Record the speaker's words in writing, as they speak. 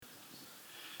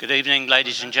Good evening,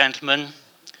 ladies and gentlemen.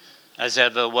 As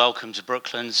ever, welcome to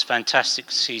Brooklands. Fantastic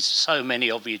to see so many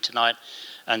of you tonight,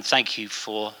 and thank you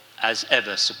for, as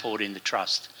ever, supporting the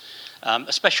Trust.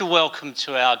 A special welcome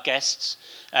to our guests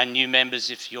and new members.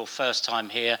 If you're first time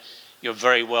here, you're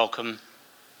very welcome,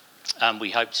 and we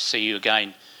hope to see you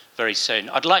again very soon.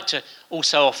 I'd like to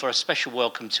also offer a special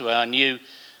welcome to our new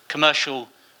Commercial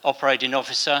Operating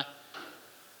Officer,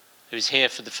 who's here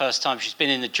for the first time. She's been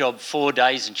in the job 4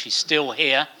 days and she's still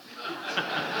here.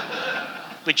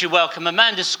 Would you welcome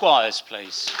Amanda Squires,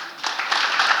 please?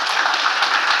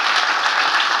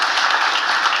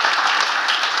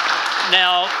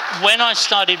 Now, when I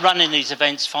started running these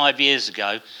events 5 years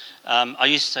ago, I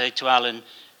used to say to Alan,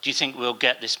 do you think we'll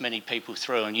get this many people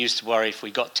through? And used to worry if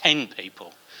we got 10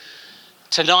 people.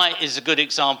 Tonight is a good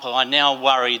example. I now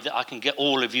worry that I can get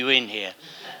all of you in here.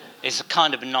 It's a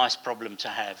kind of a nice problem to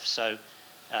have, so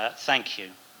thank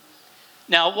you.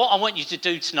 Now, what I want you to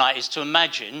do tonight is to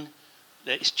imagine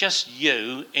that it's just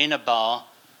you in a bar,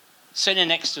 sitting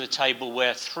next to a table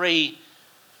where three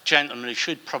gentlemen who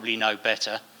should probably know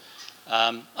better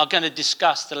are going to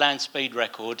discuss the land speed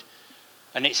record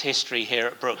and its history here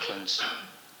at Brooklands.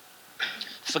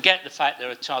 Forget the fact there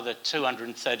are other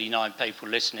 239 people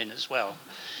listening as well.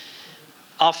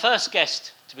 Our first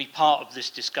guest to be part of this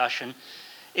discussion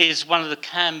is one of the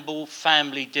Campbell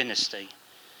family dynasty.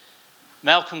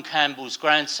 Malcolm Campbell's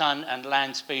grandson and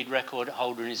land speed record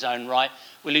holder in his own right.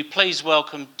 Will you please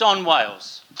welcome Don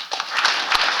Wales?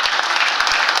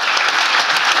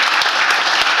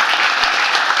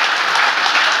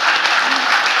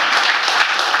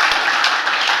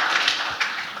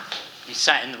 He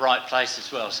sat in the right place as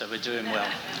well, so we're doing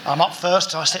well. I'm up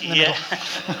first, I sit in the middle.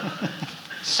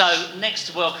 So next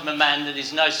to welcome a man that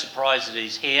is no surprise that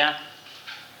he's here.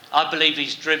 I believe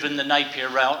he's driven the Napier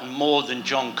route more than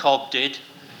John Cobb did,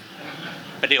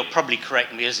 but he'll probably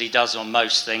correct me as he does on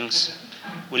most things.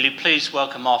 Will you please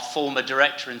welcome our former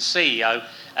director and CEO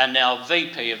and now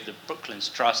VP of the Brooklands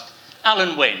Trust,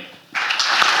 Alan Wynne.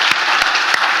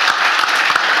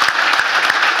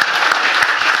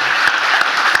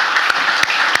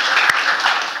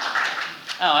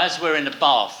 Now, as we're in the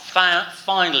bar,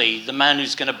 finally the man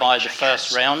who's going to buy the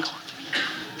first round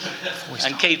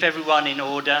and keep everyone in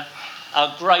order,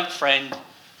 our great friend,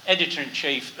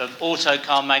 Editor-in-Chief of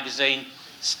Autocar magazine,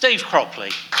 Steve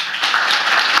Cropley.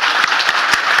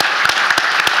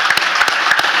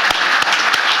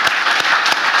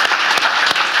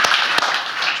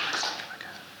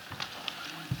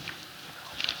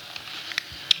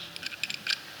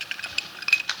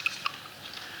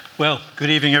 Well, good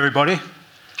evening, everybody.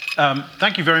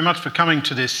 Thank you very much for coming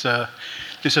to this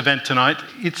event tonight.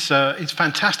 It's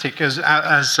fantastic,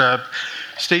 as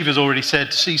Steve has already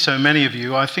said, to see so many of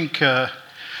you. I think,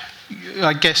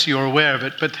 I guess you're aware of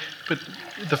it, but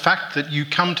the fact that you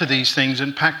come to these things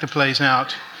and pack the place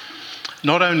out,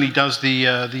 not only does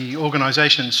the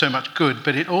organisation so much good,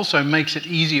 but it also makes it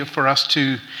easier for us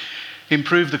to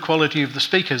improve the quality of the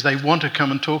speakers. They want to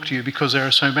come and talk to you because there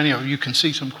are so many of you. You can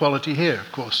see some quality here,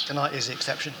 of course. Tonight is the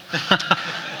exception.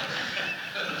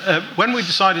 When we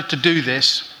decided to do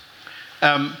this,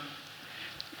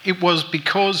 it was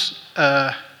because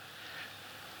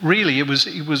really it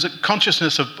was a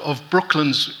consciousness of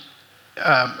Brooklands'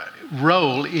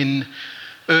 role in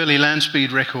early land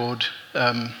speed record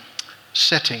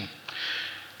setting.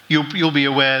 You'll be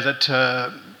aware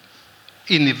that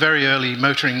in the very early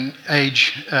motoring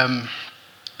age, the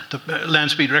land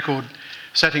speed record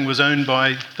setting was owned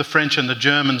by the French and the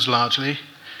Germans largely.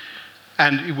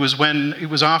 And it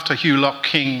was after Hugh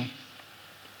Lock-King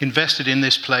invested in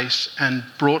this place and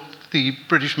brought the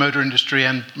British motor industry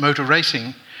and motor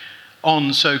racing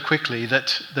on so quickly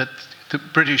that the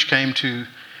British came to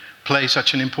play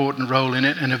such an important role in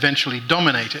it and eventually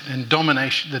dominate it. And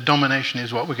the domination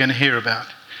is what we're going to hear about.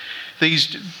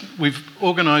 We've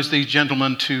organised these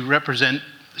gentlemen to represent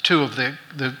two of the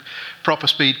proper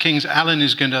speed kings. Alan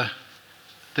is going to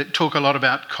talk a lot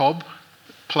about Cobb,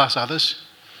 plus others.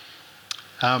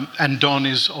 And Don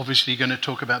is obviously going to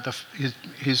talk about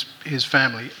his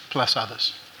family plus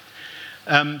others.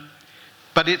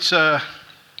 But it's the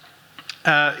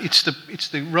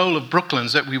role of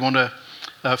Brooklands that we want to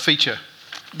feature.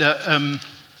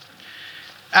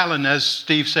 Alan, as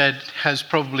Steve said, has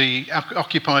probably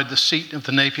occupied the seat of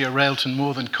the Napier Railton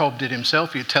more than Cobb did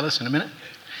himself. He'll tell us in a minute.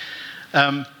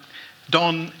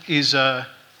 Don is a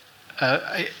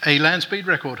land speed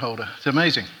record holder. It's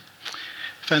amazing.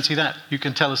 Fancy that. You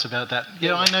can tell us about that.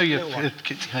 Yeah, I know you.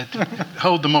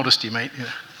 Hold the modesty, mate.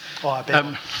 Yeah. Oh, I bet.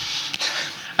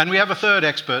 And we have a third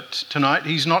expert tonight.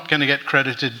 He's not going to get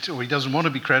credited, or he doesn't want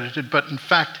to be credited, but in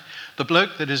fact, The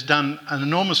bloke that has done an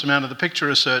enormous amount of the picture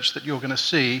research that you're going to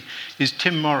see is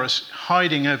Tim Morris,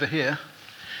 hiding over here,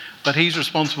 but he's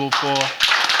responsible for...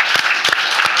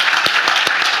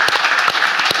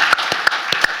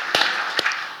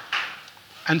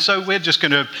 And so we're just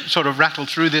going to sort of rattle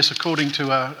through this according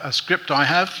to a script I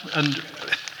have, and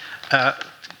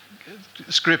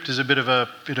script is a bit of a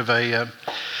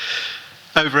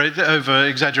over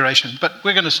exaggeration, but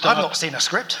we're going to start. I've not seen a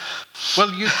script.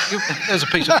 Well, there's a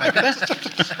piece of paper there.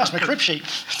 That's my crib sheet.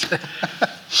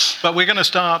 But we're going to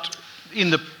start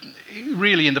in the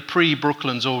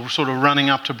pre-Brooklands, or sort of running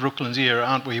up to Brooklands era,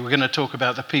 aren't we? We're going to talk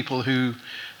about the people who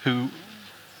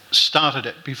started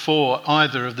it before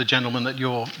either of the gentlemen that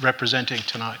you're representing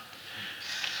tonight.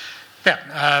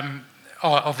 Yeah.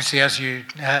 Obviously, as you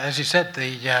said,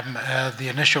 the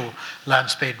initial land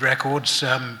speed records,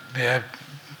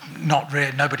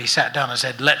 nobody sat down and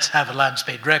said, let's have a land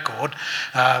speed record,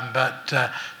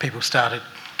 but people started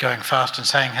going fast and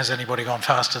saying, has anybody gone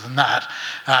faster than that?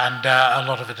 And a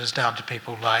lot of it is down to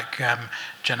people like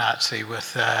Januzzi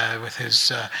with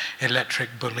his electric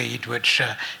bolide, which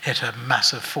hit a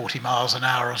massive 40 miles an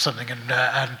hour or something,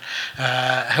 and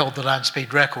held the land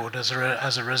speed record as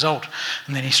a result.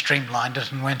 And then he streamlined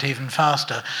it and went even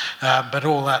faster. But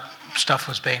all that stuff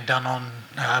was being done on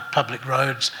public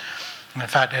roads. In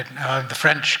fact, the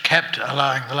French kept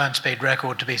allowing the land speed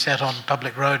record to be set on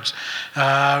public roads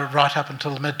right up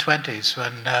until the mid-20s,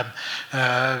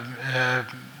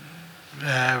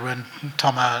 when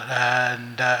Thomas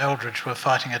and Eldridge were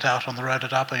fighting it out on the road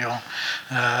at Arpaillon,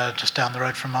 just down the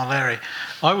road from Marlery.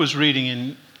 I was reading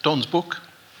in Don's book,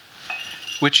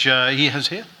 which he has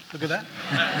here. Look at that.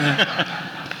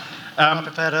 I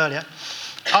prepared earlier.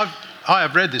 I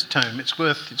have read this tome. It's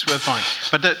worth finding.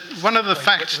 But one of the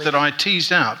facts that I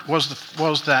teased out was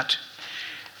that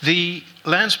the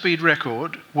land speed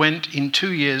record went in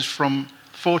 2 years from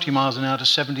 40 miles an hour to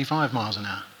 75 miles an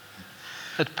hour.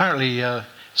 Apparently,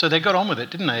 so they got on with it,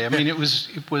 didn't they? I mean, it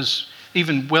was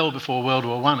even well before World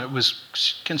War I. It was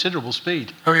considerable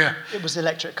speed. Oh yeah. It was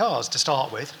electric cars to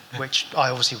start with, which I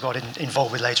obviously got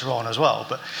involved with later on as well.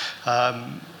 But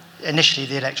initially,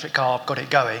 the electric car got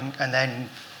it going, and then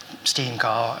steam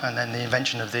car, and then the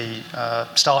invention of the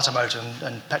starter motor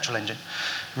and petrol engine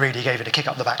really gave it a kick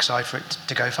up the backside for it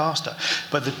to go faster.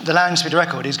 But the land speed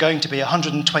record is going to be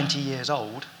 120 years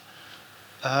old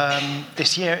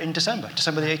this year in December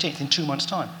the 18th, in 2 months'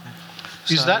 time.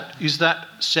 Is that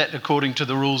set according to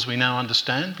the rules we now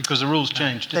understand? Because the rules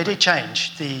changed. They did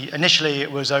change. Initially,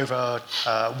 it was over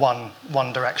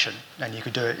one direction, and you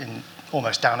could do it in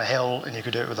almost down a hill, and you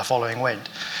could do it with the following wind.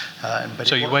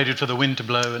 So you waited for the wind to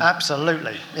blow? And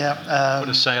absolutely, yeah. Put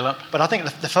a sail up? But I think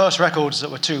the first records that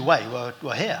were two-way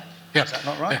were here. Yeah. Is that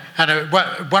not right? And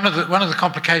one of the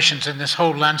complications in this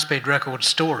whole land speed record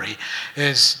story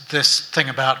is this thing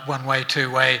about one-way,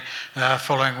 two-way,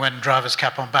 following when drivers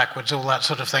cap on backwards, all that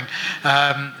sort of thing.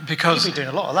 Because you've been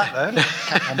doing a lot of that, though,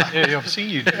 cap on backwards. Yeah, I've seen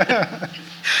you do.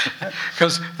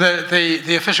 Because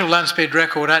the official land speed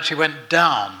record actually went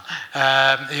down.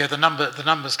 The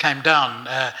numbers came down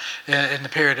in the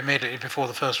period immediately before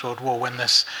the First World War, when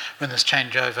this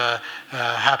changeover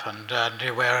happened, and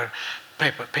where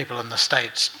people in the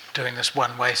States doing this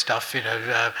one-way stuff,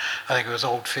 I think it was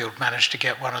Oldfield managed to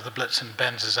get one of the Blitzen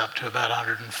Benzes up to about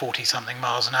 140-something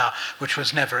miles an hour, which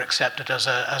was never accepted as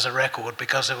a record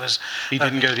because it was... He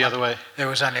didn't go the other way. There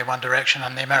was only one direction,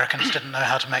 and the Americans didn't know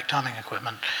how to make timing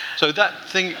equipment. So that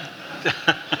thing...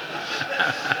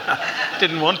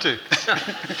 didn't want to.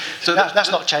 So that's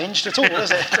not changed at all,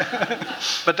 is it?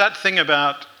 But that thing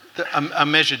about a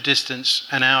measured distance,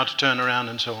 an hour to turn around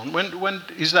and so on, when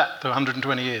is that, the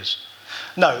 120 years?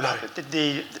 No.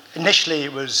 Initially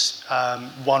it was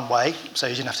one way, so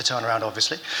you didn't have to turn around,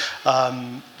 obviously.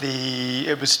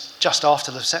 It was just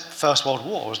after the First World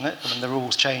War, wasn't it? When the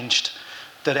rules changed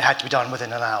that it had to be done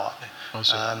within an hour.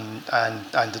 And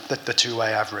the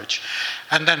two-way average.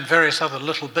 And then various other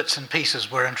little bits and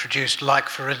pieces were introduced, like,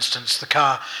 for instance, the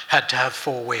car had to have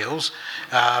four wheels,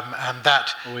 and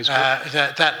that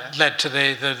led to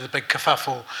the big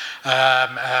kerfuffle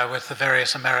with the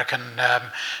various American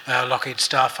Lockheed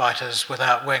Starfighters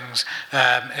without wings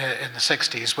in the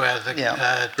 60s, where the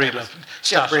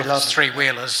started off as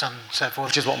three-wheelers and so forth.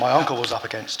 Which is what my uncle was up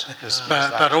against.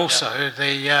 But also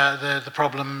the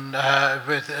problem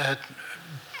with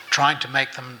trying to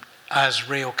make them as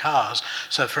real cars.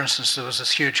 So, for instance, there was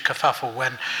this huge kerfuffle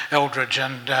when Eldridge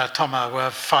and Thomas were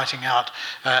fighting out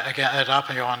again at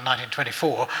Arpaillon in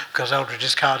 1924 because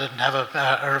Eldridge's car didn't have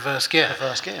a reverse gear.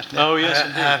 Yeah. Oh, yes,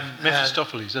 indeed.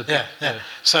 Mephistopheles. Yeah.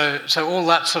 So all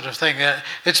that sort of thing,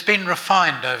 it's been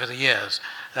refined over the years.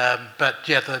 But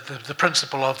yeah, the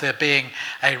principle of there being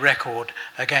a record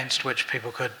against which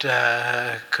people could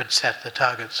set the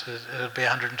targets, it'll be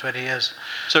 120 years.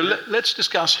 So let's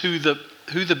discuss who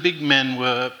the big men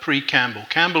were pre-Campbell.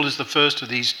 Campbell is the first of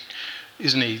these,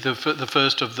 isn't he? The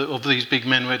first of these big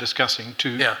men we're discussing.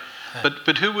 Yeah.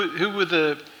 But who were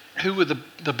the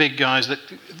big guys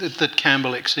that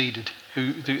Campbell exceeded?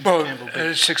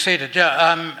 Succeeded.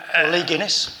 Yeah. Lee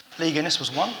Guinness. Lee Guinness was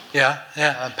one. Yeah.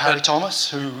 Parry Thomas,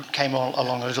 who came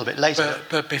along a little bit later.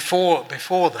 But before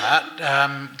that,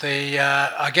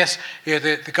 I guess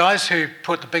the guys who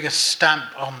put the biggest stamp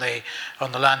on the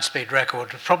land speed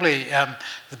record were probably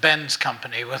the Benz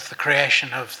company, with the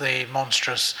creation of the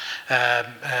monstrous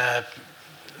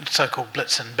so-called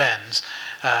Blitzen Benz.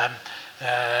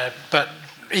 But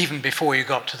even before you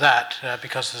got to that,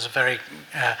 because there's a very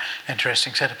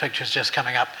interesting set of pictures just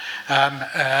coming up.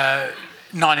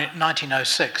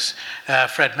 1906,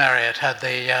 Fred Marriott had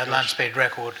the land speed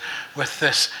record with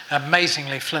this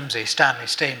amazingly flimsy Stanley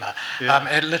steamer. Yeah.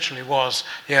 It literally was,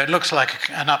 it looks like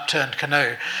an upturned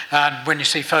canoe. And when you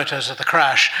see photos of the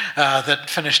crash that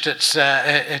finished its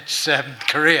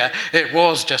career, it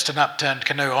was just an upturned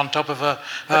canoe on top of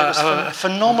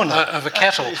phenomenal of a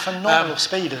kettle. Absolutely phenomenal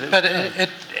speed of it. But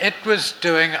it was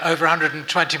doing over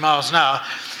 120 miles an hour.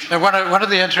 And one of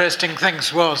the interesting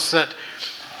things was that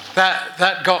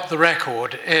got the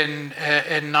record in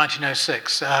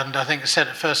 1906, and I think it set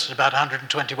it first at about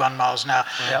 121 miles an hour,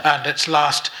 and its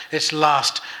last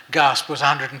gasp was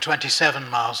 127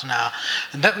 miles an hour,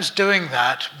 and that was doing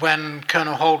that when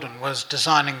Colonel Holden was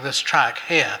designing this track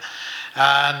here,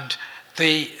 and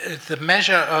the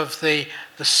measure of the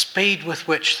speed with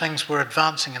which things were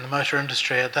advancing in the motor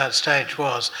industry at that stage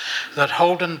was that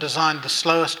Holden designed the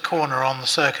slowest corner on the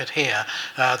circuit here,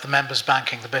 the members'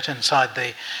 banking, the bit inside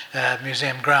the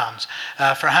museum grounds,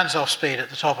 for a hands-off speed at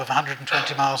the top of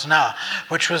 120 miles an hour,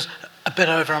 which was a bit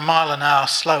over a mile an hour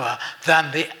slower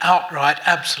than the outright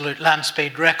absolute land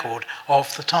speed record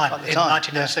of the time, in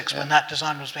 1906, when that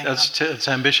design was being done. That's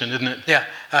ambition, isn't it? Yeah,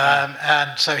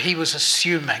 and so he was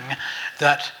assuming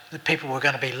that the people were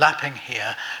going to be lapping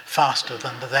here faster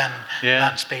than the then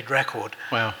land speed record.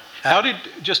 Wow. How did,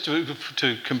 just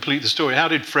to complete the story, how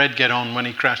did Fred get on when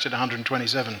he crashed at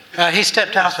 127? He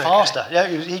stepped out faster. Yeah,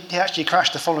 he actually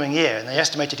crashed the following year, and they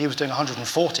estimated he was doing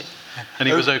 140. And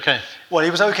he was okay? Well,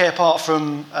 he was okay apart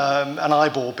from an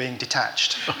eyeball being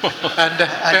detached. and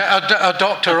a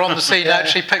doctor on the scene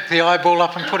actually picked the eyeball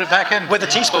up and put it back in. With a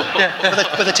teaspoon.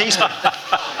 With a teaspoon.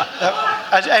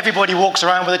 As everybody walks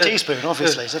around with a teaspoon,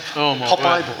 obviously. So pop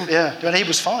eyeball. Yeah, and he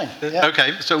was fine. Yeah.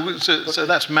 Okay, so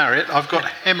that's Marriott. I've got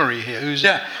Hemery here. Who's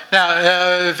Now,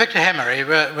 Victor Hemery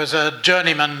was a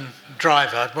journeyman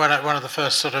driver, one of the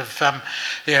first sort of,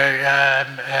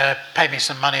 pay me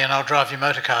some money and I'll drive your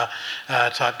motor car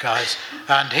type guys.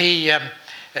 And he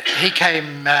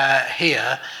came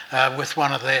here with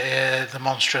one of the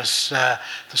monstrous, the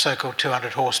so-called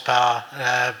 200 horsepower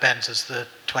Benzes, the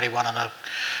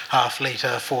 21.5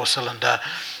 litre four-cylinder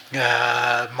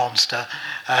monster,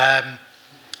 and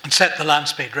set the land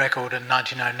speed record in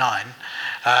 1909.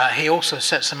 He also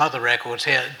set some other records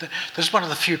here. There's one of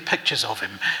the few pictures of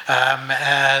him.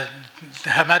 Her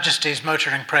Majesty's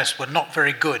Motoring Press were not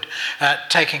very good at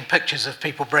taking pictures of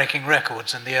people breaking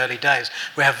records in the early days.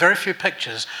 We have very few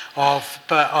pictures of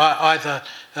either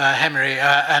Hemery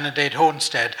and indeed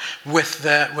Hornstead with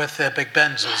their big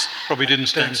Benzes. Probably didn't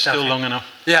stand still long enough.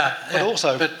 Yeah. But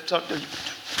also,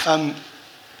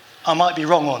 I might be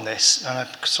wrong on this, and I'm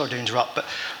sorry to interrupt, but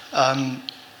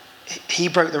he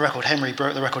broke the record, Hemery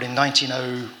broke the record in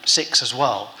 1906 as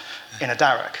well, in a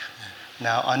Darracq.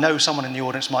 Now, I know someone in the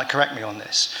audience might correct me on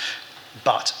this,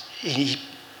 but he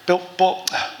broke the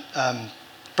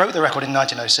record in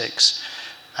 1906,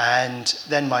 and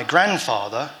then my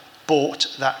grandfather bought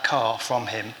that car from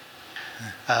him.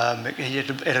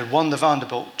 It had won the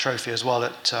Vanderbilt Trophy as well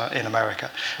in America.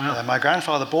 Wow. My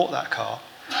grandfather bought that car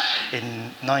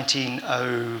in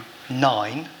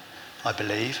 1909, I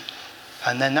believe,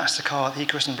 and then that's the car that he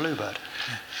christened Bluebird,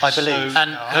 I believe.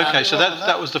 So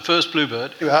that was the first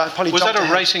Bluebird. Was that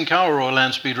a racing car or a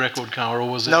land speed record car, or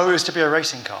was it? No, it was to be a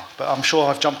racing car, but I'm sure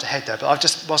I've jumped ahead there. But I've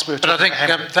just, whilst we were talking But I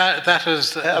think that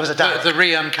was the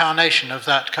reincarnation of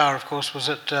that car, of course, was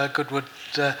at Goodwood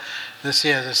this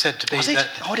year. They're said to be. Was it?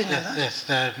 I didn't know that. Yes,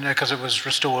 because it was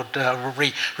restored,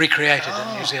 recreated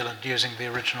in New Zealand using the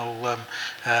original.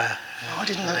 I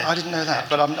didn't know that.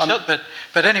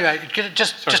 But anyway,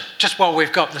 just while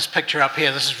we've got this picture up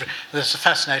here, this is a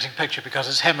fascinating picture because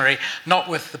it's Hemery, not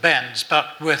with the Benz,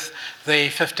 but with the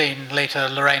 15-litre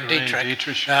Lorraine Dietrich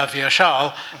Vieux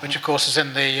Charles, which of course is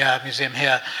in the museum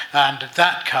here. And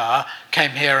that car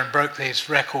came here and broke these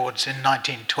records in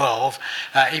 1912,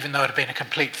 even though it had been a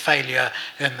complete failure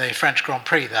in the French Grand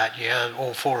Prix that year.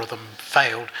 All 4 of them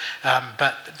failed.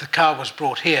 But the car was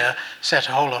brought here, set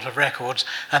a whole lot of records,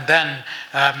 and then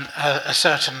a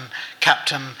certain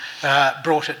captain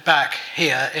brought it back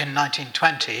here in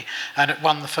 1920, and it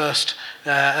won the first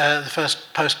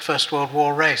post-First World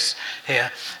War race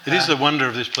here. It is the wonder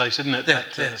of this place, isn't it? Yeah,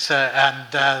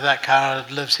 that car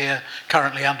lives here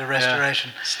currently under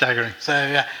restoration. Yeah, staggering. So,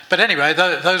 yeah. But anyway,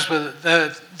 those were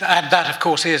and that, of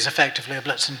course, is effectively a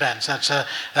Blitzen Benz.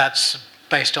 That's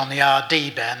based on the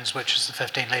RD Benz, which is the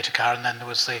 15-litre car, and then there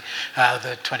was the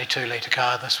 22-litre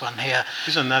car, this one here.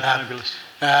 Isn't that fabulous?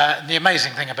 The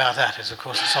amazing thing about that is, of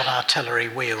course, it's on artillery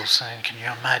wheels. Can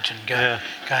you imagine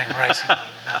going racing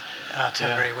on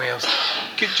artillery wheels?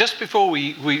 Just before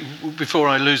before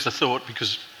I lose the thought,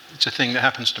 because it's a thing that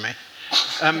happens to me,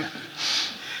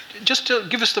 just to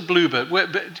give us the Bluebird.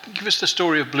 Give us the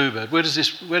story of Bluebird. Where does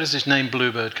this name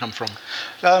Bluebird come from?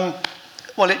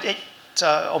 Well,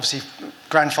 obviously,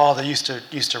 grandfather used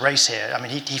to race here. I mean,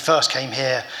 he first came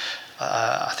here,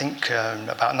 I think,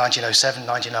 about 1907,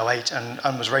 1908,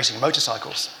 and was racing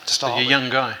motorcycles to start with. A young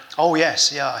guy. Oh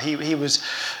yes, yeah. He was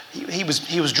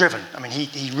driven. I mean,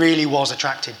 he really was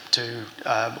attracted to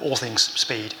all things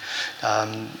speed.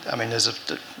 I mean, there's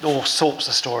all sorts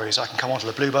of stories. I can come on to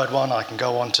the Bluebird one. I can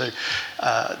go on to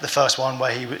the first one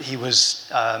where he was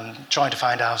trying to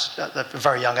find out at a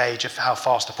very young age of how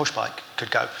fast a push bike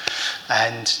could go,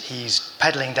 and he's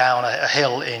pedalling down a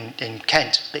hill in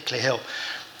Kent, Bickley Hill,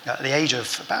 at the age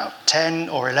of about 10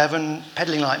 or 11,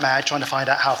 pedalling like mad, trying to find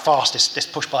out how fast this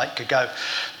push bike could go.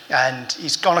 And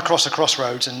he's gone across a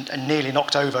crossroads and nearly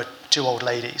knocked over 2 old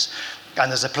ladies.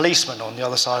 And there's a policeman on the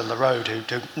other side of the road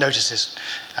who notices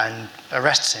and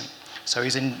arrests him. So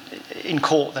he's in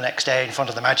court the next day in front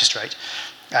of the magistrate.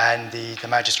 And the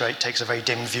magistrate takes a very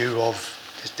dim view of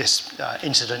this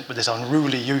incident with this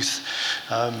unruly youth.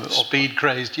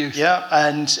 Speed-crazed youth. Yeah,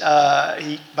 and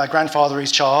my grandfather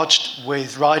is charged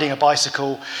with riding a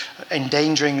bicycle,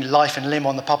 endangering life and limb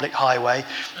on the public highway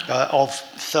of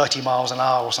 30 miles an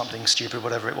hour or something stupid,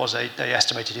 whatever it was they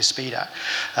estimated his speed at.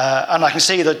 And I can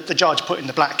see the judge putting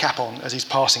the black cap on as he's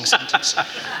passing sentence.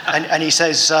 and he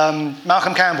says,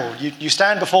 Malcolm Campbell, you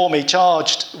stand before me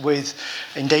charged with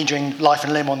endangering life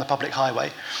and limb on the public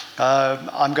highway.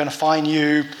 I'm going to fine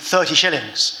you 30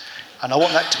 shillings, and I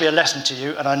want that to be a lesson to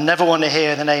you, and I never want to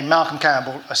hear the name Malcolm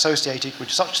Campbell associated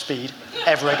with such speed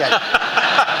ever again.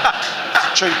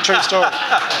 True story.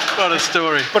 What a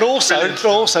story. But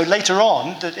also later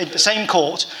on, in the same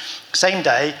court, same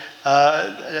day,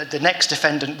 the next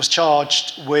defendant was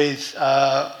charged with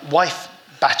wife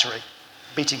battery,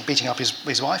 beating up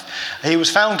his wife. He was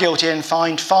found guilty and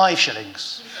fined 5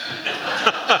 shillings.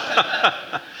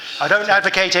 I don't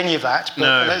advocate any of that,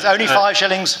 but there's only 5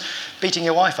 shillings beating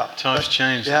your wife up. Times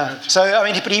changed. Yeah. So, I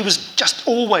mean, but he was just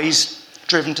always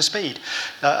driven to speed.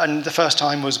 And the first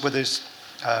time was with his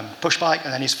push bike,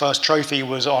 and then his first trophy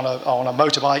was on a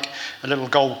motorbike, a little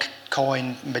gold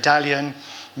coin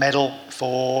medal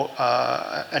for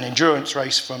an endurance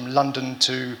race from London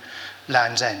to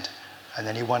Land's End. And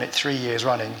then he won it 3 years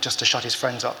running just to shut his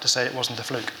friends up to say it wasn't a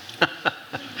fluke.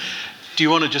 Do you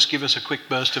want to just give us a quick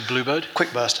burst of Bluebird?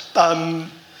 Quick burst.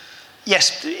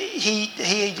 Yes,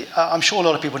 I'm sure a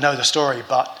lot of people know the story,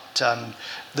 but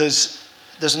there's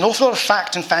an awful lot of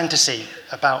fact and fantasy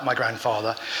about my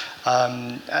grandfather,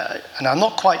 and I'm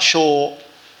not quite sure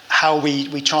how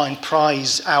we try and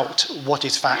prize out what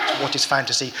is fact, what is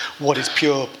fantasy, what is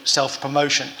pure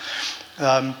self-promotion.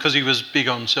 Because he was big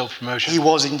on self-promotion. He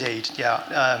was indeed,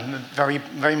 yeah, very,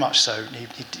 very much so.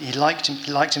 He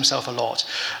liked himself a lot.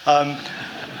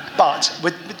 But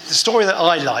with the story that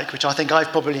I like, which I think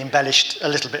I've probably embellished a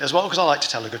little bit as well, because I like to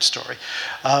tell a good story,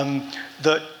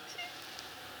 that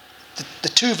the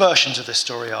 2 versions of this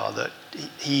story are that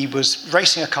he was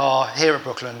racing a car here at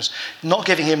Brooklands, not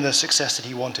giving him the success that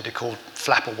he wanted. It called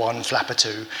Flapper 1, Flapper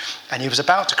 2, and he was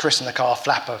about to christen the car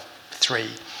Flapper 3.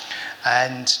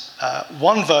 And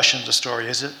one version of the story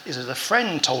is that a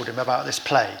friend told him about this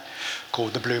play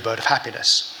called The Bluebird of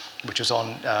Happiness, which was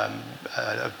on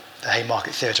the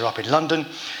Haymarket Theatre up in London.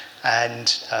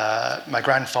 And my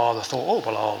grandfather thought, oh,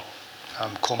 well,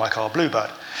 I'll call my car Bluebird.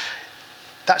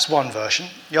 That's one version.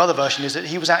 The other version is that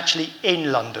he was actually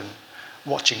in London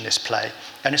watching this play.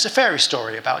 And it's a fairy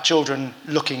story about children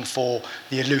looking for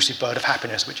the elusive bird of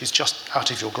happiness, which is just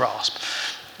out of your grasp.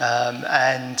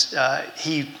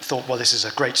 He thought, well, this is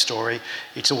a great story.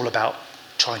 It's all about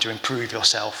trying to improve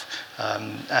yourself.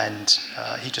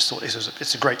 He just thought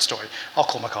it's a great story. I'll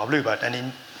call my car Bluebird. And he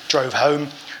drove home,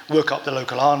 woke up the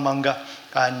local ironmonger,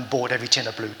 and bought every tin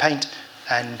of blue paint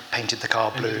and painted the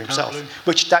car blue Painted the car himself. blue.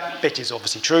 Which that bit is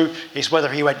obviously true. It's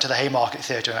whether he went to the Haymarket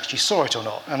Theatre and actually saw it or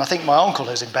not. And I think my uncle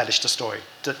has embellished the story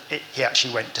that he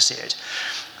actually went to see it.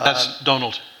 That's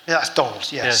Donald. Yeah, that's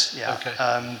Donald, yes. Yes, Yeah. okay.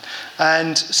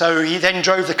 And so he then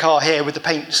drove the car here with the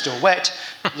paint still wet,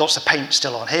 lots of paint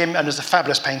still on him, and there's a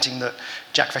fabulous painting that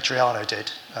Jack Vettriano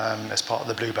did as part of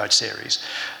the Bluebird series.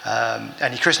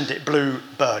 And he christened it Blue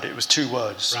Bird. It was 2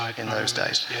 words in those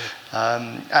days.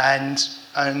 Yeah.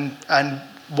 And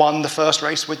won the first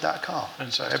race with that car.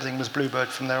 And so Fantastic. everything was Bluebird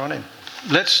from there on in.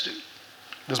 Let's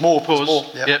There's more. pause. There's more,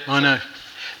 yeah. Yep, I know.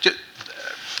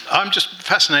 I'm just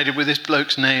fascinated with this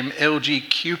bloke's name, L.G.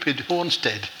 Cupid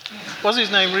Hornsted. Was his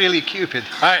name really Cupid?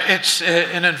 It's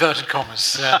in inverted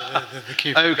commas, the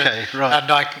Cupid. Okay, right.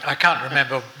 And I can't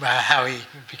remember how he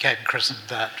became christened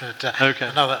that, but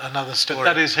Okay. another story.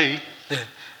 That is he.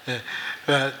 Yeah.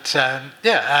 But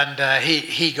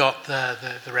he got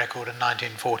the record in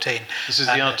 1914. This is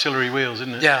the And, artillery wheels,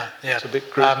 isn't it? Yeah. It's a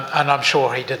bit crazy. And I'm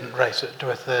sure he didn't race it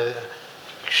with the.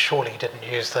 Surely he didn't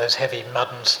use those heavy mud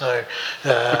and snow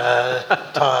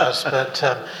tyres, but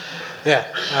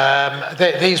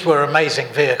these were amazing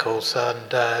vehicles, and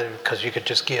because you could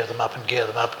just gear them up, and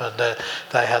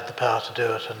they had the power to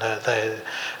do it,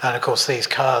 and of course these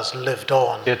cars lived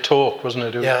on. Yeah, torque,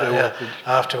 wasn't it?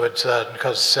 Afterwards,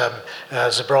 because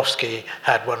Zabrowski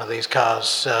had one of these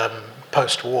cars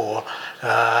post-war,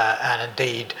 and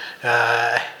indeed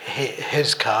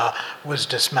his car was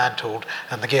dismantled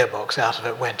and the gearbox out of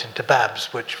it went into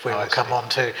Babs, which we will come on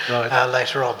to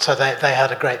later on. So they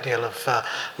had a great deal of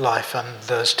life, and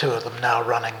there's 2 of them now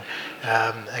running.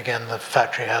 Again, the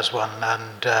factory has one,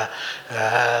 and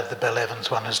the Bill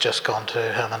Evans one has just gone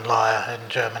to Hermann Leyer in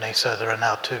Germany, so there are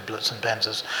now 2 Blitzen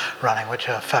Benzes running, which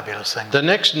are fabulous things. The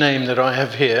next name that I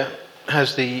have here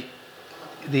has the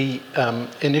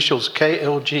initials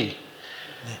KLG.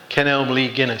 Ken Elmley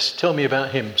Guinness. Tell me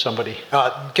about him, somebody.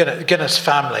 Guinness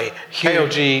family.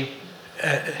 KLG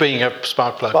being a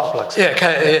spark plug. Spark plugs.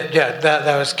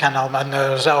 There was Ken Elm, and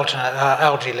there was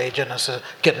Algie Lee Guinness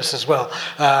as well.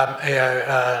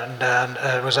 And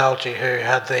it was Algie who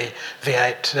had the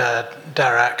V8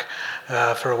 Darracq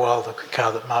for a while, the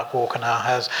car that Mark Walker now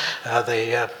has,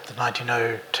 the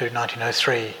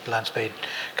 1902-1903 Landspeed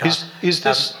car. Is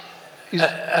this...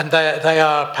 and they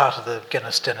are part of the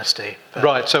Guinness dynasty.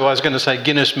 Right, so I was going to say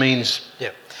Guinness means...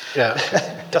 Yeah.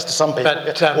 Just to some people,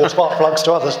 But, or spark plugs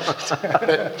to others.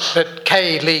 but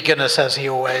K. Lee Guinness, as he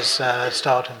always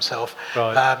styled himself,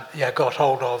 got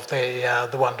hold of the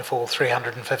wonderful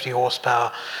 350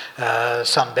 horsepower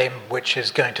Sunbeam, which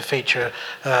is going to feature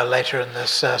later in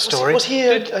this story. Was he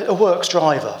a works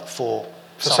driver for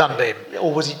Sunbeam?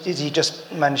 Or did he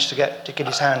just manage to get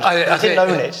his hands? I He didn't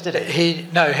own it, did he?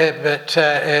 But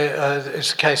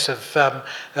it's a case of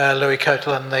Louis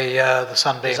Coatlan, the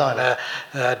Sunbeam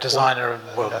designer,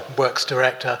 works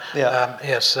director.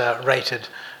 Rated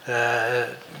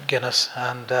Guinness,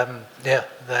 and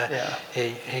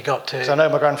he got to. So I know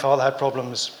my grandfather had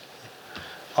problems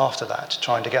after that,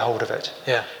 trying to get hold of it.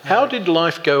 Yeah. How did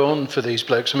life go on for these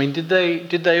blokes? I mean, did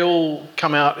they all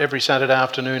come out every Saturday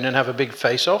afternoon and have a big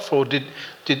face-off, or did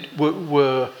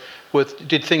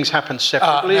things happen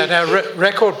separately?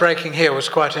 Record breaking here was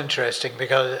quite interesting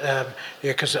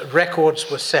because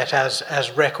records were set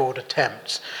as record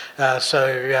attempts.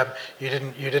 So you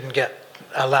didn't get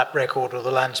a lap record or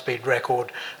the land speed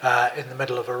record in the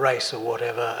middle of a race or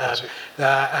whatever.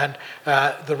 And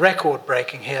the record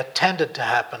breaking here tended to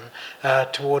happen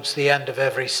towards the end of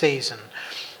every season.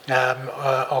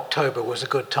 October was a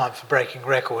good time for breaking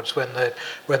records when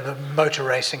the motor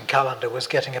racing calendar was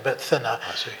getting a bit thinner,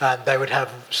 and they would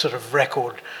have sort of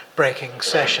record breaking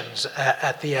sessions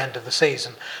at the end of the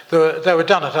season. They were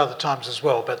done at other times as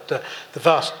well, but the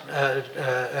vast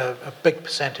a big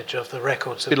percentage of the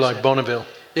records. A bit like Bonneville.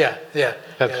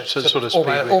 Almost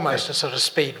a sort of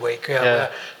speed week.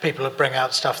 Where people would bring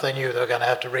out stuff they knew they were going to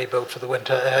have to rebuild for the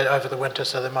winter over the winter,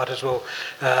 so they might as well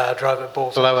drive it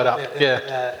balls. Blow it up.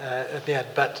 At the end,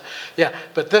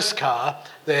 but this car,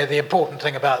 the important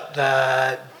thing about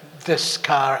this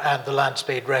car and the land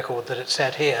speed record that it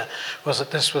set here was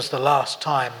that this was the last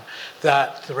time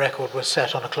that the record was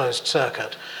set on a closed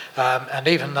circuit. And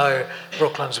even though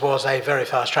Brooklands was a very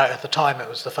fast track, at the time it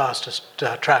was the fastest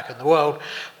track in the world,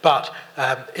 but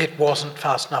it wasn't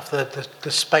fast enough.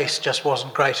 The space just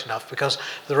wasn't great enough because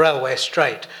the railway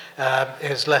straight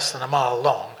is less than a mile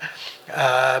long.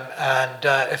 And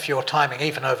if you're timing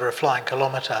even over a flying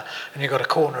kilometre and you've got a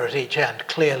corner at each end,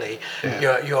 clearly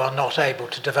you are not able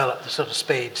to develop the sort of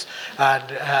speeds. And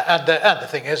the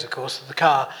thing is, of course, the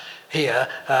car here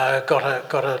got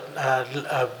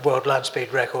a world land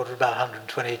speed record of about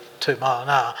 122 mile an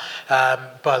hour.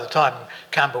 By the time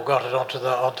Campbell got it onto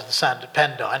the sand at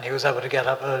Pendine, he was able to get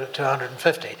up to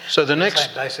 150. So the next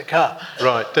same basic car.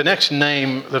 Right. The next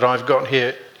name that I've got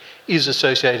here is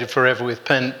associated forever with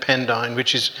Pendine,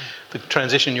 which is the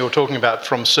transition you're talking about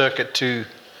from circuit to.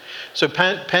 So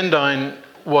Pendine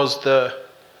was the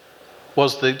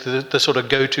sort of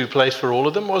go-to place for all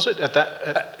of them, was it? At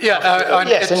that?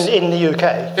 Yes, in the UK.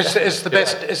 It's the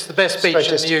best. It's the best beach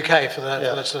in the UK for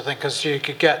that sort of thing, because you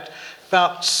could get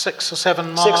about 6 or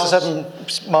 7 miles. 6 or 7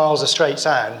 miles of straight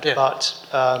sand, Yeah. but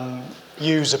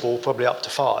usable probably up to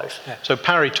 5. Yeah. So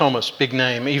Parry Thomas, big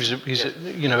name. He's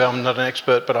you know, I'm not an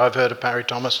expert, but I've heard of Parry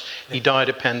Thomas. He died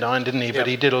at Pendine, didn't he? But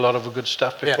he did a lot of good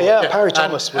stuff before. Yeah, Parry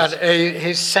Thomas was. And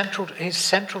he's central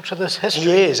to this history.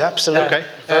 He is, absolutely. Okay.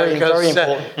 Very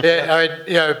important.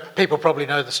 People probably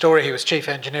know the story. He was chief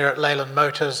engineer at Leyland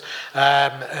Motors,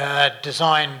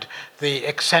 designed the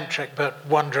eccentric but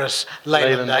wondrous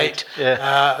Leyland 8,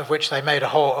 of which they made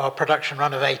a production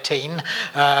run of 18,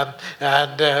 and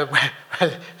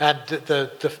the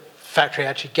factory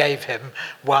actually gave him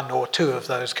 1 or 2 of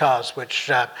those cars, which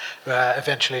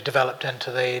eventually developed into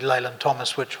the Leyland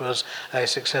Thomas, which was a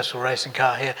successful racing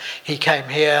car here. He came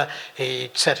here,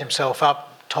 he set himself up,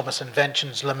 Thomas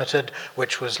Inventions Limited,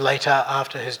 which was later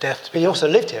after his death. But he also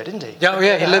lived here, didn't he?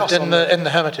 Yeah, he lived in the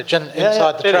Hermitage,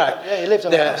 inside the track. Yeah, he lived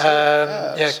on the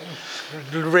house.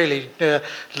 Really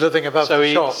living above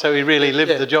the shop. So he really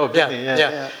lived the job, didn't he?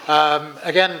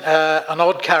 Again, an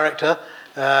odd character,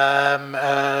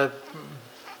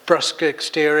 brusque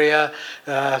exterior,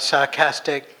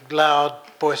 sarcastic, loud,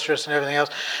 boisterous and everything else.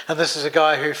 And this is a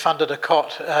guy who funded a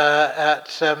cot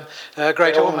at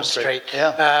Great Ormond Street.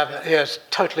 Yes,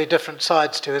 totally different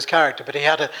sides to his character, but he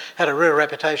had a real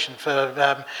reputation for,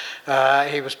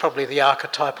 he was probably the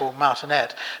archetypal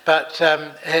martinet. But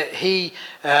he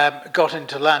got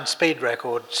into land speed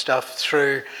record stuff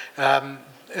through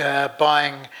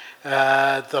buying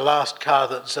the last car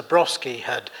that Zabrowski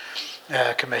had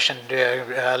commissioned.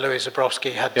 Louis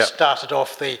Zabrowski had started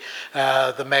off the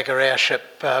mega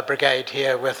airship brigade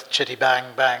here with Chitty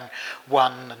Bang Bang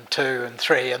 1 and 2 and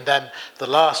 3, and then the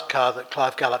last car that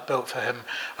Clive Gallup built for him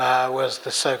was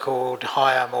the so-called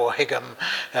Higham or Higham,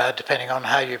 depending on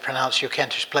how you pronounce your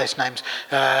Kentish place names,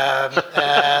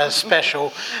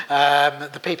 special.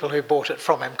 The people who bought it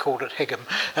from him called it Higham,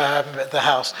 the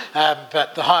house.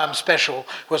 But the Higham Special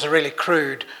was a really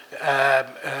crude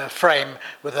frame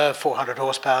with a 400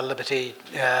 horsepower Liberty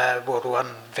World War I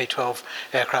V12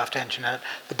 aircraft engine in it,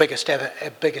 the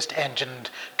biggest engined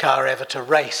car ever to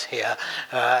race here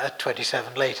at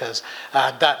 27 litres,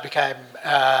 and that became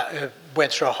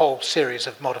went through a whole series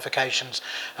of modifications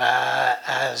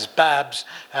as Babs.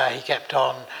 He kept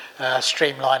on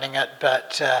streamlining it,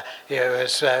 but it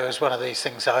was one of these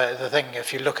things. The thing,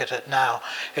 if you look at it now,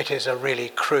 it is a really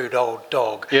crude old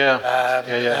dog.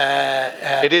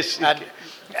 It is.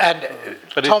 And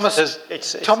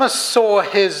Thomas saw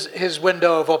his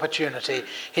window of opportunity.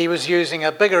 He was using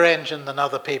a bigger engine than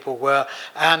other people were,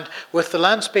 and with the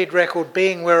land speed record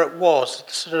being where it was,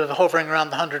 sort of hovering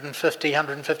around the 150,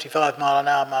 155 mile an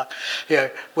hour mark,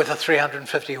 with a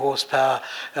 350 horsepower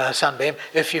Sunbeam,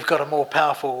 if you've got a more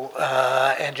powerful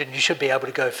engine, you should be able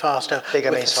to go faster with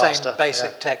the same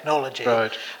basic technology.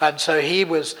 Right. And so he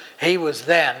was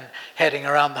then heading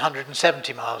around the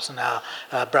 170 miles an hour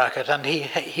bracket, and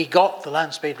he got the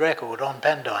land speed record on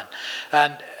Pendine,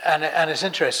 and it's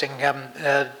interesting.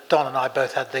 Don and I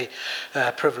both had the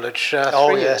privilege.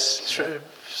 3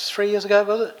 years ago,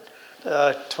 was it?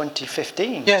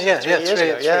 2015. 3 years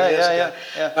ago.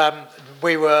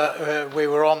 We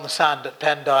were on the sand at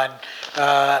Pendine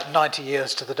 90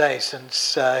 years to the day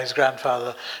since his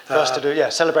grandfather first to do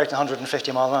celebrating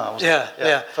 150 mile an hour.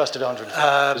 First to do 150.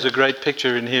 There's a great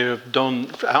picture in here of Don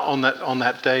on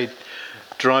that day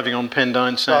driving on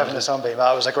Pendine sand. Driving the Sunbeam.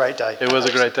 That was a great day. It was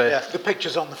a great day. The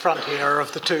pictures on the front here are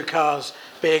of the 2 cars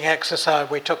being exercised.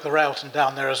 We took the Railton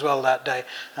down there as well that day,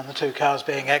 and the 2 cars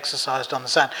being exercised on the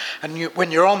sand. And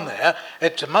when you're on there,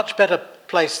 it's a much better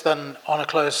place than on a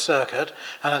closed circuit,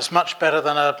 and it's much better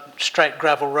than a straight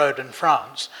gravel road in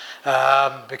France,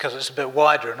 because it's a bit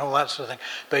wider and all that sort of thing.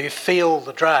 But you feel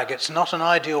the drag. It's not an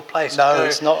ideal place. No,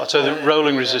 it's not. So the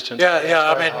rolling resistance.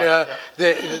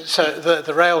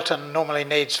 The Railton normally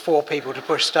needs 4 people to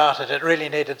push start it. It really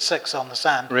needed 6 on the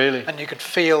sand. Really? And you could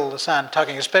feel the sand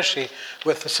tugging, especially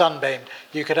with the Sunbeam.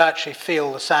 You could actually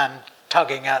feel the sand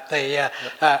tugging at the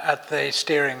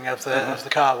steering of the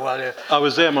car while you. I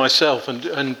was there myself,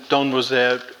 and Don was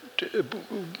there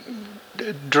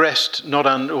dressed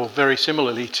or very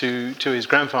similarly to his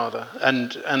grandfather,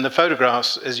 and the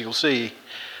photographs, as you'll see,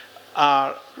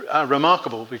 are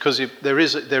remarkable because there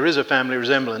is a family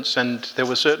resemblance, and there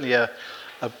was certainly a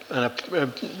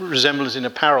resemblance in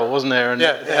apparel, wasn't there? And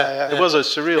it was a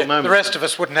surreal moment. The rest of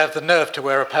us wouldn't have the nerve to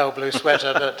wear a pale blue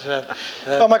sweater, but...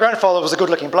 Well, my grandfather was a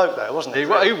good-looking bloke, though, wasn't he? He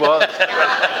was.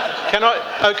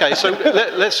 Okay, so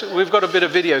we've got a bit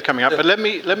of video coming up, but let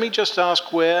me just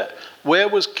ask where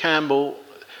was Campbell?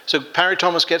 So Parry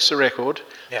Thomas gets the record,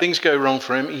 things go wrong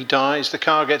for him, he dies, the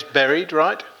car gets buried,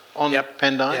 right, on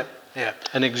Pendine,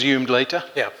 and exhumed later?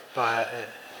 Yeah.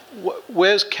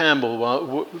 Where's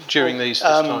Campbell during this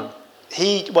time?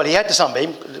 He had the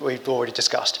Sunbeam that we've already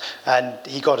discussed, and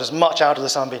he got as much out of the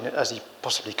Sunbeam as he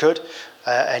possibly could,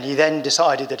 and he then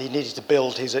decided that he needed to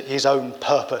build his own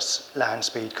purpose land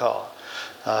speed car,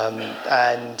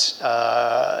 and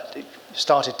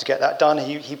started to get that done.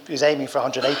 He was aiming for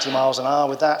 180 miles an hour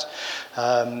with that,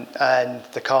 and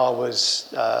the car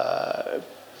was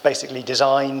basically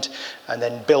designed and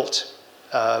then built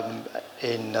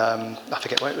in I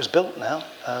forget where it was built now.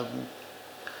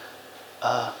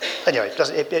 Anyway,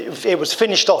 it was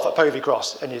finished off at Povey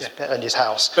Cross in his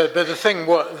house. But the thing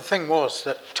was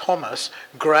that Thomas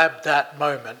grabbed that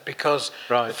moment because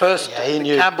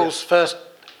Campbell's first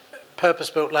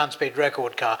purpose-built land speed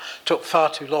record car took far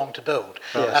too long to build,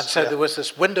 and so there was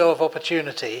this window of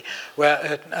opportunity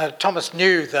where Thomas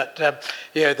knew that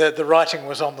the writing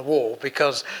was on the wall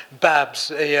because Babs,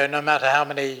 no matter how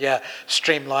many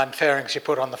streamlined fairings you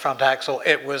put on the front axle,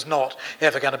 it was not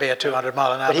ever going to be a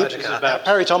 200-mile-an-hour motor car.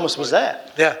 Parry Thomas was there.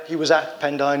 Yeah, he was at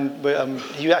Pendine.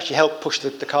 He actually helped push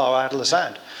the car out of the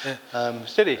sand.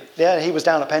 Did he? Yeah, he was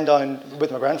down at Pendine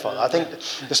with my grandfather. I think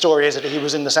the story is that he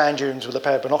was in the sand dunes with a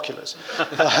pair of binoculars.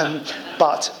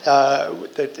 But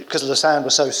because the sand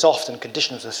was so soft and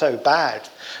conditions were so bad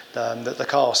that the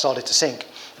car started to sink,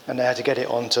 and they had to get it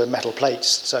onto metal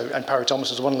plates. And Parry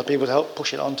Thomas was one of the people to help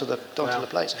push it onto the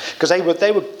plates, because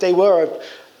they were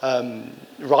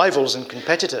rivals and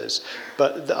competitors,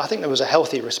 but I think there was a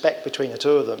healthy respect between the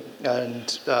two of them,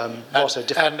 and also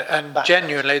different. And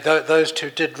genuinely, those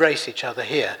two did race each other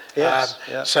here. Yes.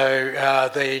 So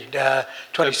the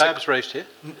 26. So Babs raced here.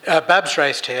 Babs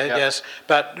raced here, yes,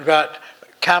 but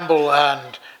Campbell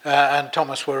and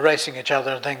Thomas were racing each other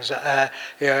and things,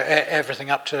 everything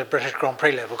up to British Grand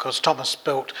Prix level, because Thomas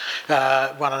built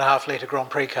 1.5 litre Grand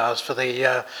Prix cars for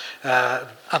the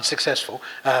unsuccessful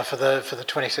for the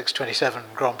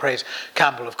 26-27 Grand Prix.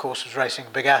 Campbell, of course, was racing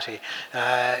Bugatti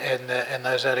in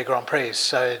those early Grand Prix,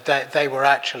 so they were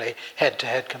actually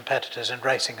head-to-head competitors in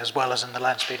racing as well as in the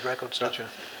land speed record stuff. Gotcha.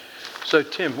 So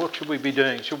Tim, what should we be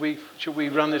doing? Should we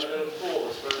run this?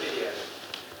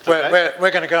 Okay.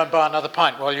 We're going to go and buy another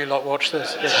pint while you lot watch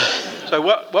this. So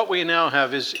what we now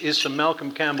have is some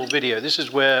Malcolm Campbell video. This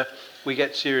is where we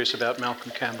get serious about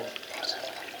Malcolm Campbell.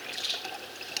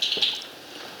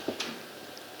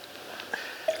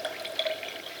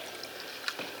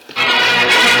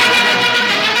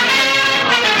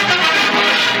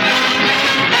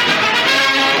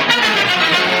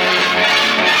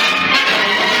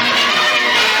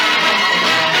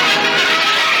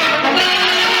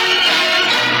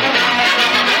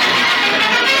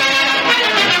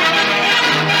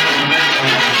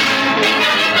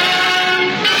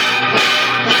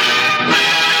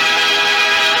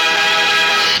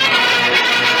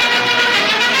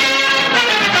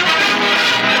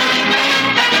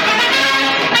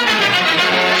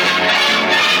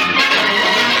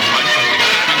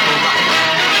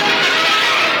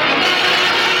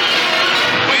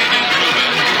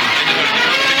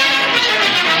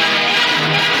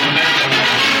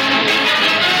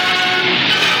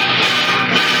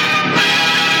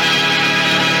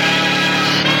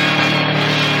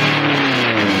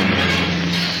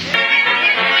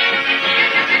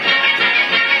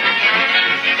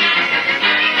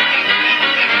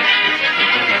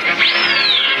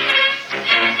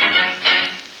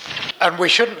 And we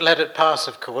shouldn't let it pass,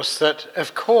 of course,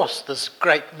 there's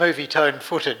great movie-tone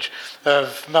footage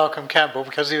of Malcolm Campbell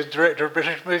because he was director of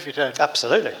British Movie Tone.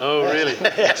 Absolutely. Oh, yes. Really?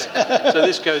 Yes. So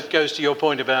this goes to your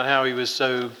point about how he was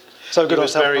so good on very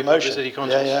self-promotion. publicity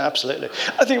conscious. Yeah, absolutely.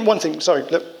 I think one thing,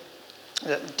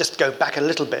 just go back a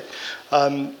little bit,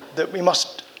 that we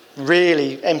must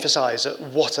really emphasise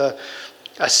what a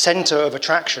centre of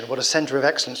attraction, what a centre of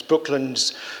excellence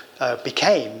Brooklands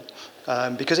became,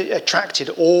 because it attracted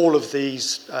all of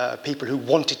these people who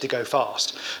wanted to go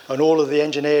fast, and all of the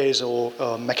engineers or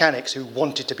mechanics who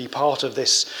wanted to be part of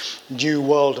this new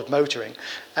world of motoring.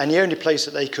 And the only place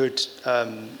that they could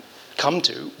come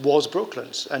to was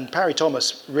Brooklands. And Parry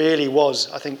Thomas really was,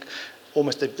 I think,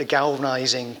 almost the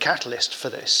galvanizing catalyst for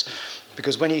this.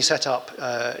 Because when he set up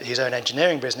his own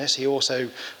engineering business, he also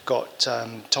got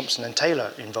Thompson and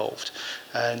Taylor involved.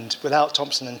 And without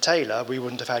Thompson and Taylor, we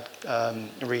wouldn't have had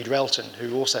Reed Railton,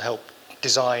 who also helped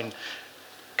design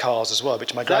cars as well,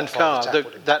 which my grandfather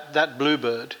tackled him. That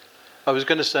Bluebird, I was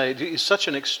going to say, it's such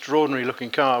an extraordinary looking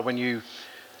car when you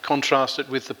contrast it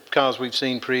with the cars we've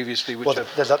seen previously. Which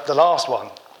the last one.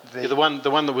 The one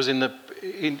that was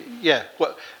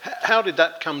Well, how did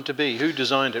that come to be? Who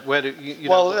designed it? Where did you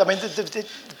know? I mean,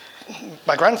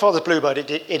 my grandfather's Bluebird,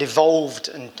 it evolved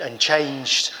and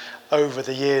changed over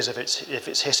the years of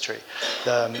its history.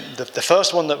 The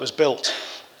first one that was built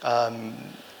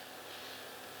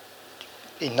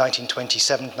in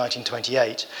 1927,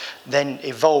 1928, then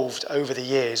evolved over the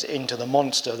years into the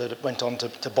monster that went on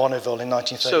to Bonneville in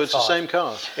 1935. So it's the same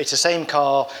car? It's the same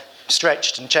car,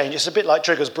 stretched and changed. It's a bit like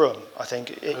Trigger's broom, I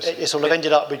think. It sort of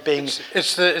ended up with being...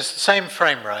 It's the same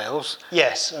frame rails.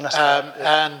 Yes. And,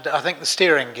 and I think the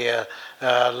steering gear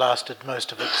lasted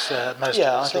most of its life. I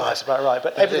think that's about right.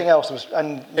 But everything else was...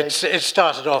 It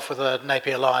started off with a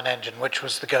Napier Lion engine, which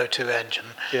was the go-to engine.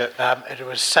 Yeah. It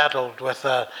was saddled with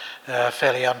a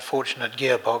fairly unfortunate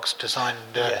gearbox designed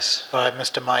by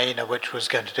Mr. Maina, which was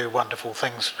going to do wonderful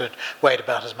things, but weighed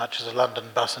about as much as a London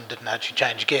bus and didn't actually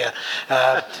change gear.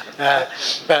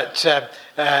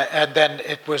 And then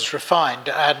it was refined,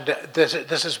 and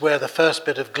this is where the first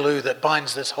bit of glue that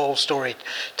binds this whole story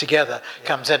together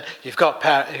comes in. You've got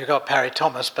Parry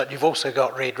Thomas, but you've also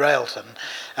got Reed Railton,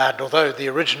 and although the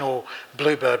original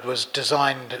Bluebird was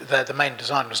designed, the main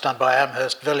design was done by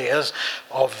Amherst Villiers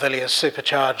of Villiers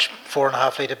Supercharged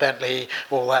 4.5 litre Bentley,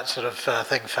 all that sort of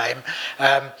thing fame.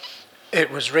 It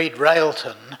was Reed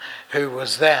Railton who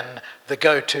was then the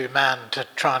go-to man to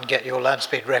try and get your land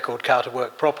speed record car to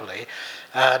work properly,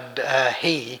 and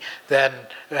he then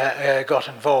got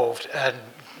involved and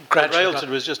gradually. Railton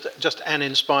was just an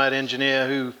inspired engineer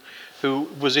who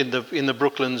was in the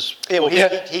Brooklands.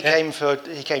 He came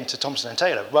to Thompson and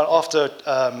Taylor. Well, after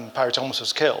Parry Thomas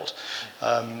was killed,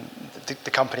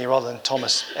 the company, rather than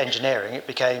Thomas Engineering, it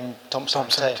became Thompson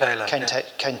and Taylor.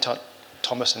 Ken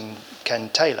Thomas and Ken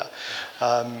Taylor.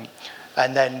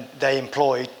 And then they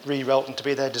employed Reed Railton to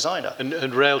be their designer.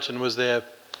 And Railton was their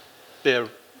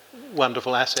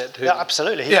wonderful asset. Yeah,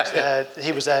 absolutely.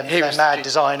 He was their mad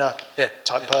designer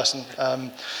type person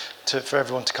for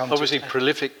everyone to come to. Obviously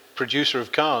prolific producer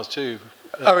of cars too.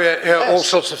 All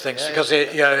sorts of things. Because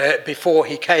before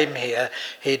he came here,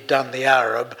 he'd done the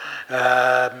Arab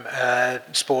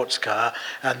sports car,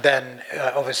 and then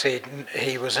obviously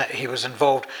he was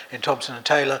involved in Thompson and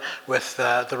Taylor with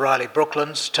the Riley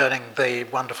Brooklands, turning the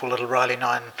wonderful little Riley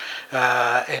 9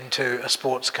 into a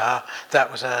sports car.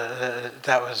 That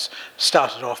was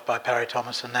started off by Parry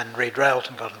Thomas, and then Reed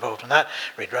Railton got involved in that.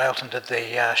 Reed Railton did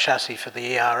the chassis for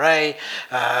the ERA.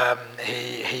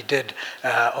 He did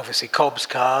obviously Cobb's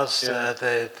cars.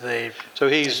 So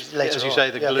he's, as you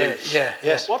say, the glue.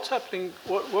 Yes. What's happening?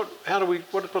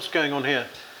 What's going on here?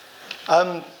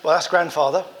 Well, that's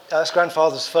grandfather. That's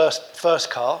grandfather's first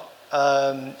car.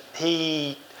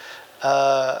 He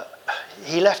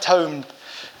left home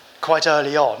quite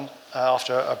early on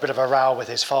after a bit of a row with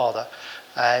his father,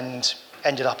 and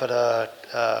ended up at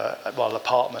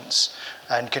apartments,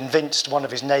 and convinced one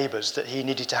of his neighbours that he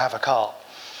needed to have a car.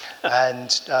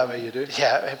 And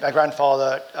my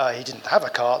grandfather, he didn't have a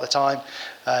car at the time,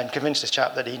 and convinced this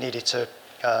chap that he needed to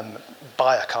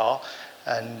buy a car,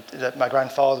 and that my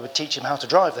grandfather would teach him how to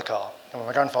drive the car. And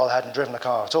my grandfather hadn't driven a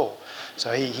car at all,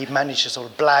 so he managed to sort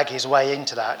of blag his way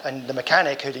into that. And the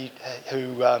mechanic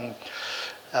who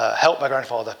helped my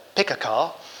grandfather pick a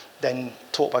car then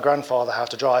taught my grandfather how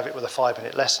to drive it with a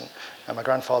 5-minute lesson, and my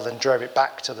grandfather then drove it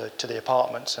back to the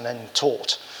apartments and then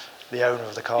taught the owner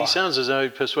of the car. He sounds as though a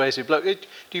persuasive bloke. Do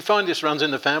you find this runs in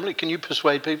the family? Can you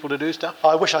persuade people to do stuff?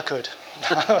 I wish I could.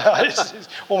 It's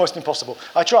almost impossible.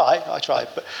 I try.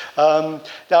 But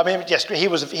yes, he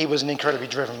was an incredibly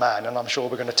driven man, and I'm sure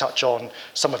we're going to touch on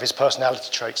some of his personality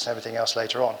traits and everything else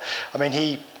later on. I mean,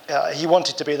 he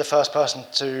wanted to be the first person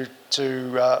to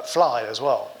fly as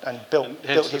well, and built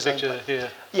his own plane. Here.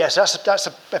 Yes, that's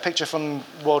a picture from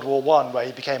World War I where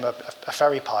he became a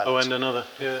ferry pilot. Oh, and another.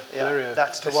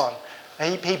 That's the one.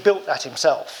 He built that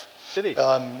himself. Did he?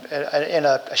 In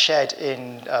a shed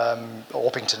in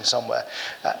Orpington somewhere.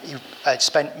 He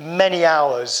spent many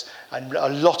hours and a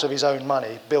lot of his own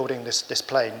money building this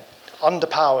plane,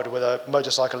 underpowered with a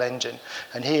motorcycle engine,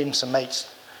 and he and some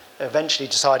mates eventually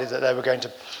decided that they were going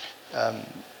to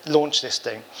launch this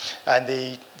thing, and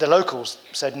the locals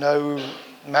said, no,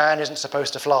 man isn't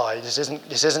supposed to fly. This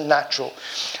isn't natural.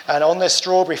 And on this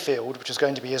strawberry field, which was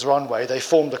going to be his runway, they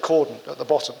formed a cordon at the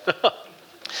bottom.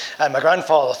 And my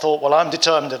grandfather thought, well, I'm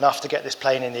determined enough to get this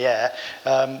plane in the air.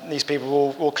 These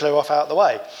people will clear off out of the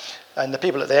way. And the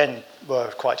people at the end were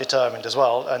quite determined as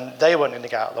well, and they weren't going to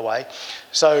get out of the way.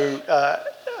 So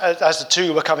as the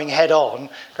two were coming head on,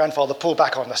 grandfather pulled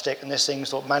back on the stick, and this thing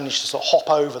sort of managed to sort of hop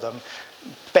over them,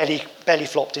 belly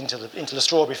flopped into the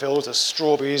strawberry fields. There's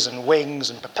strawberries and wings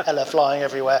and propeller flying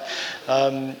everywhere.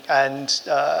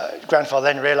 Grandfather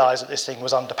then realised that this thing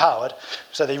was underpowered,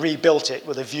 so they rebuilt it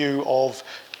with a view of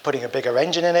putting a bigger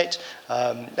engine in it.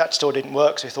 That still didn't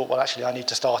work, so he thought, well, actually, I need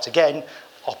to start again.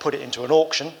 I'll put it into an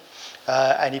auction.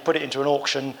 And he put it into an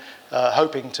auction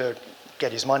hoping to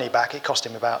get his money back. It cost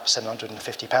him about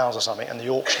 £750 or something, and the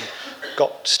auction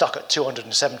got stuck at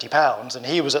 £270, and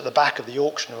he was at the back of the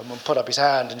auction room and put up his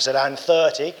hand and said, and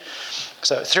 30.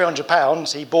 So at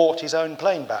 £300, he bought his own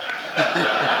plane back.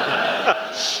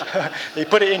 He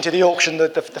put it into the auction the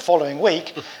following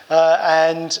week,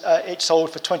 and it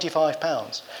sold for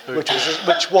 £25,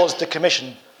 which was the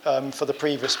commission for the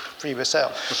previous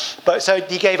sale. But so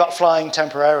he gave up flying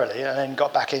temporarily and then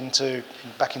got back into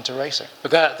racing.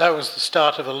 But that was the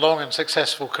start of a long and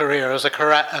successful career as a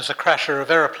crasher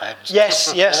of aeroplanes.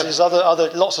 Yes. There's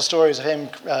other lots of stories of him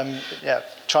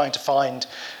trying to find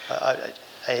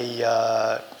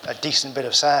a decent bit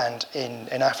of sand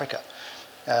in Africa,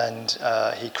 and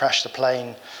he crashed the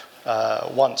plane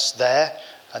once there,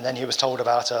 and then he was told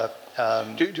about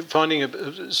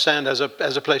finding sand as a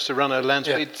place to run a land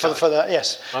speed.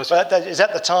 Yes. But that is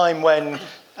at the time when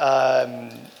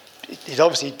he'd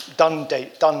obviously done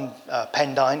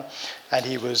Pendine, and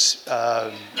he was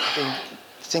been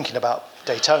thinking about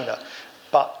Daytona,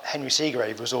 but Henry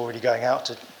Seagrave was already going out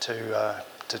to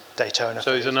Daytona.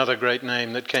 So he's another great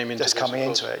name that came into just coming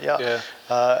into it. Yeah.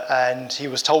 And he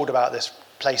was told about this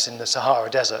place in the Sahara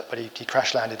Desert, but he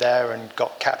crash landed there and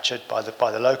got captured by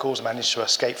the locals and managed to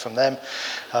escape from them.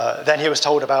 Then he was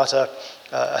told about a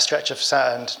stretch of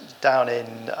sand down in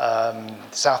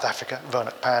South Africa,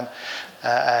 Vernock Pan,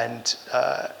 and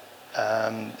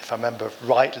if I remember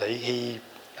rightly, he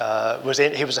was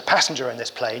a passenger in this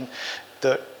plane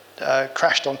that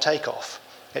crashed on takeoff.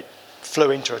 It flew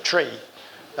into a tree.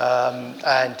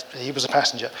 And he was a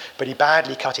passenger, but he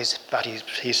badly cut his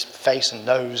face and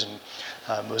nose and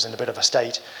was in a bit of a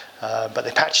state. But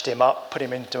they patched him up, put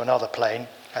him into another plane,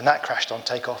 and that crashed on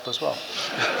takeoff as well.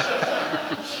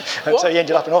 And so he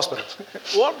ended up in hospital.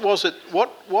 What was it?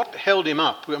 What held him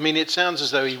up? I mean, it sounds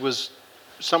as though he was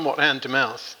somewhat hand to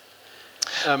mouth.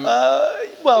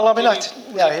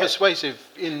 Persuasive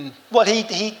in. Well,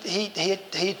 he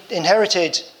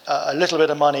inherited a little bit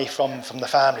of money from the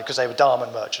family because they were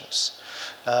diamond merchants,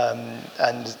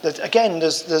 and again,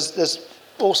 there's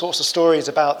all sorts of stories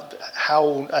about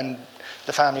how and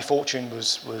the family fortune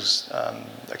was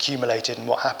accumulated and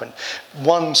what happened.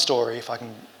 One story, if I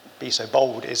can be so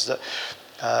bold, is that.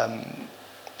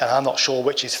 And I'm not sure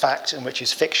which is fact and which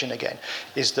is fiction again,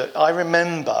 is that I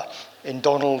remember in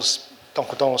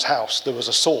Uncle Donald's house there was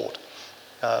a sword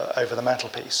over the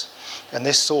mantelpiece, and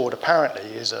this sword apparently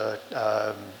is a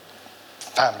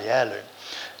family heirloom.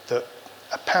 That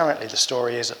apparently the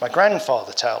story is that my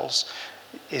grandfather tells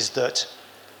is that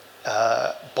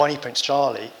Bonnie Prince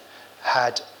Charlie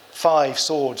had 5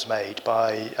 swords made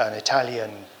by an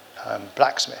Italian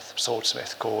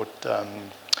swordsmith called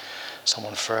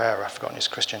someone Ferreira, I've forgotten his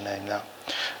Christian name now.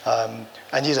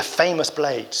 And these are famous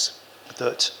blades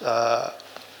that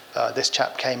this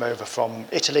chap came over from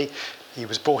Italy. He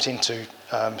was brought into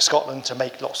Scotland to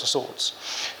make lots of swords.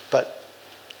 But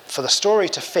for the story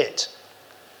to fit,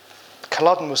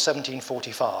 Culloden was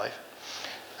 1745,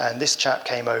 and this chap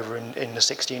came over in the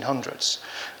 1600s.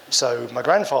 So my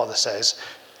grandfather says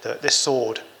that this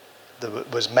sword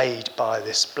that was made by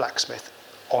this blacksmith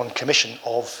on commission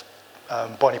of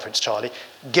Bonnie Prince Charlie,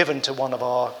 given to one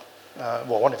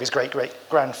of his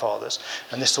great-great-grandfathers,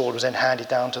 and this sword was then handed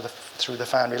down through the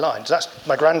family line. So that's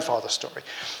my grandfather's story.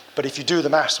 But if you do the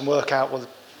maths and work out, well,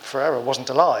 Ferreira wasn't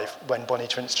alive when Bonnie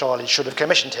Prince Charlie should have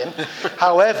commissioned him.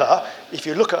 However, if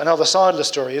you look at another side of the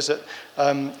story, is that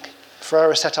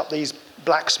Ferreira set up these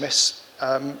blacksmiths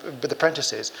with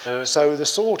apprentices. So the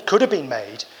sword could have been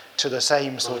made to the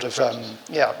same sort of,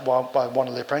 by one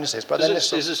of the apprentices. But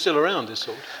is it still around, this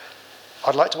sword?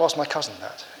 I'd like to ask my cousin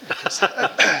that,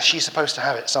 because she's supposed to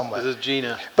have it somewhere. This is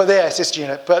Gina. But yes, it's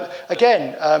Gina. But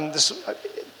again,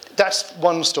 that's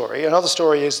one story. Another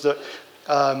story is that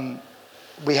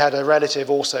we had a relative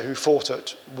also who fought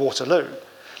at Waterloo.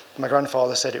 My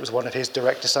grandfather said it was one of his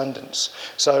direct descendants.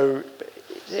 So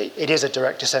it is a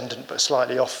direct descendant, but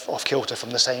slightly off kilter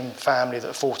from the same family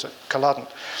that fought at Culloden.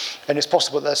 And it's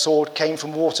possible that their sword came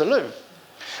from Waterloo.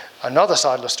 Another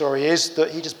side of the story is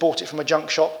that he just bought it from a junk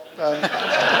shop.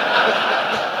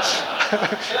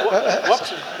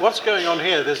 What's going on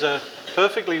here? There's a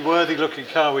perfectly worthy-looking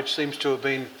car which seems to have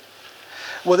been...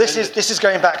 Well, this is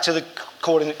going back to the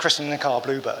christening the car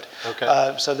Bluebird.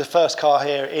 Okay. So the first car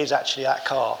here is actually that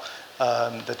car,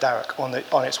 the Darracq,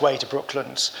 on its way to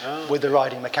Brooklands with the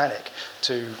riding mechanic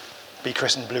to be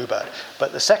christened Bluebird.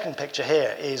 But the second picture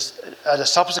here is at a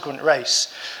subsequent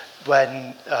race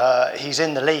when he's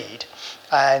in the lead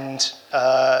and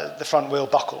the front wheel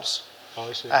buckles. Oh,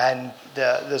 I see. And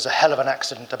there's a hell of an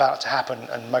accident about to happen,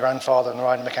 and my grandfather and the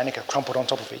riding mechanic are crumpled on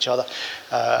top of each other,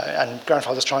 and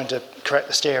grandfather's trying to correct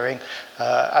the steering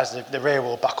as the rear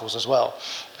wheel buckles as well,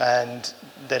 and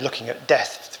they're looking at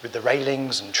death with the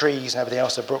railings and trees and everything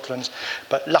else at Brooklands,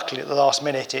 but luckily at the last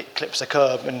minute it clips a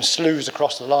curb and slews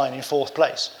across the line in fourth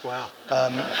place. Wow.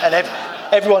 And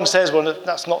everyone says, well,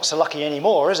 that's not so lucky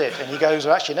anymore, is it? And he goes,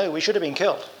 well, actually, no, we should have been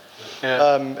killed.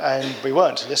 Yeah. And we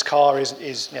weren't. This car is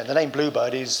the name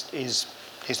Bluebird is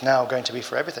now going to be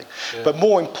for everything. Yeah. But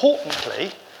more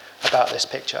importantly about this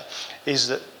picture is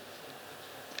that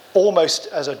almost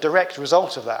as a direct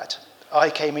result of that,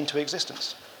 I came into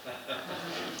existence.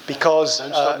 Because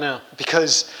Don't stop now.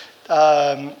 Because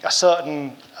a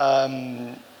certain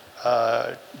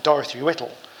Dorothy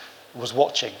Whittle was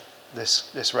watching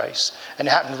this race, and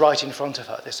it happened right in front of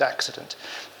her, this accident.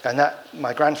 And that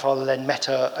my grandfather then met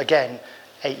her again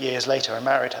 8 years later and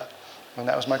married her, and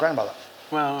that was my grandmother.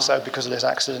 Wow. So because of this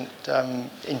accident,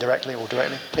 indirectly or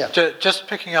directly, yeah. Just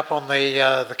picking up on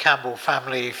the Campbell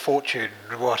family fortune,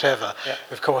 whatever. Yeah.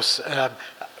 Of course,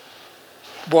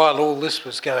 while all this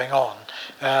was going on,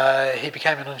 he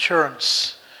became an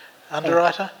insurance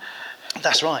underwriter.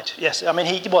 That's right. Yes, I mean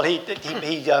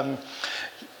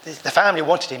the family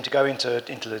wanted him to go into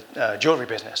the jewellery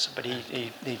business, but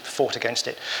he fought against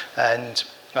it and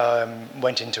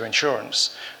went into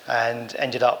insurance and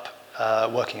ended up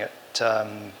working at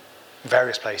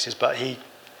various places. But he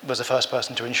was the first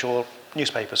person to insure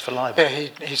newspapers for libel. Yeah,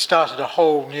 he started a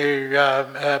whole new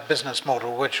business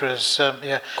model, which was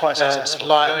Quite successful.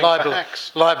 Going for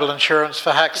hacks. Libel insurance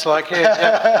for hacks like you.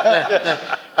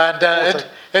 Yeah. And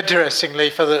interestingly,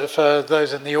 for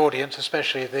those in the audience,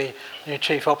 especially the new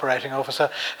chief operating officer,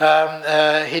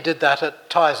 he did that at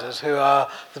Tysers, who are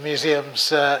the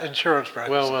museum's insurance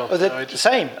brokers. Well. Oh, the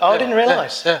same? Oh, I didn't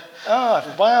realise. Yeah.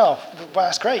 Oh, wow,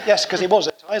 that's great. Yes, because he was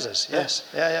at Tysers. Yes,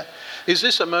 yeah. Is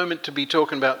this a moment to be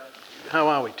talking about, how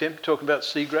are we, Tim? Talking about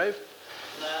Seagrave?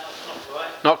 No, not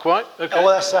quite. Not quite? Okay. Oh,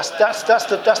 well, that's That's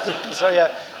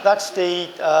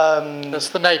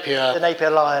the Napier. the Napier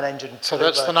Lion engine. So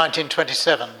that's the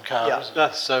 1927 car. Yeah. Isn't it?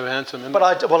 That's so handsome. Isn't But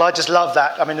I just love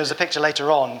that. I mean, there's a picture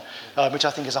later on, which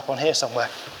I think is up on here somewhere.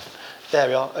 There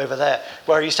we are, over there,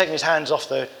 where he's taking his hands off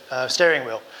the steering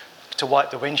wheel to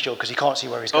wipe the windshield because he can't see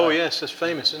where he's going. Oh, yes, that's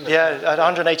famous, isn't it? Yeah, at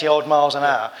 180 odd miles an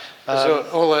hour. There's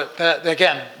all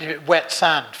again, wet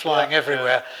sand flying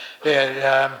everywhere.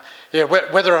 Yeah,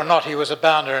 whether or not he was a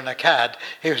bounder and a cad,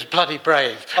 he was bloody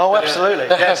brave. Oh, absolutely.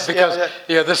 Yes, because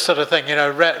this sort of thing,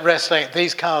 wrestling.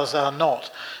 These cars are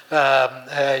not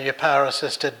your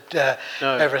power-assisted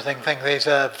everything thing. These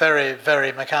are very,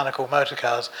 very mechanical motor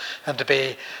cars, and to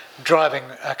be driving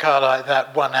a car like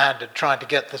that one-handed, trying to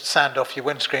get the sand off your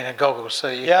windscreen and goggles so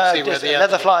you can see where the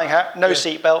leather flying hat, no Yeah.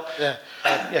 seatbelt,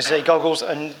 Yeah. goggles,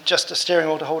 and just a steering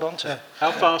wheel to hold on to. Yeah.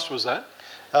 How fast was that?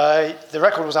 The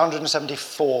record was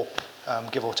 174,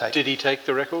 give or take. Did he take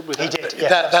the record with He that? did. Yes.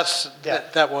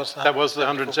 That was That was the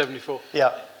 174.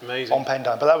 Yeah. Amazing. On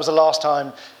Pendine. But that was the last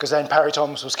time, because then Parry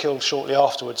Thomas was killed shortly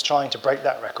afterwards trying to break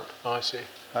that record. I see.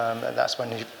 And that's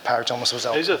when Parry Thomas was It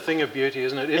out. is a thing of beauty,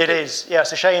 isn't it? It is. Yeah,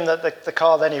 it's a shame that the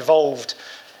car then evolved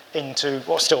into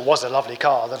what still was a lovely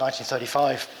car, the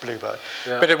 1935 Bluebird.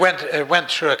 Yeah. But it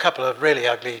went through a couple of really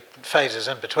ugly phases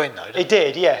in between, though. Didn't It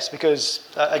did, yes, because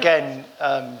again,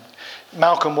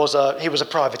 Malcolm was a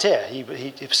privateer. He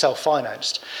was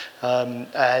self-financed,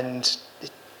 and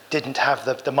didn't have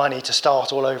the money to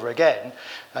start all over again.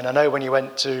 And I know when you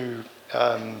went to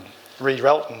Reed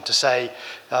Relton to say,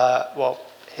 well,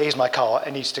 here's my car,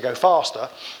 it needs to go faster,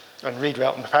 and Reed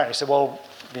Relton apparently said, well,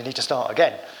 you need to start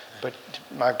again. But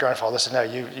my grandfather said, no,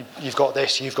 you've got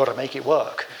this, you've got to make it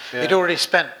work. Yeah. He'd already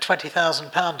spent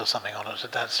 £20,000 or something on it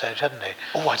at that stage, hadn't he?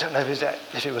 Oh, I don't know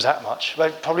if it was that much,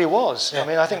 but it probably was. Yeah. I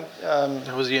mean, I think...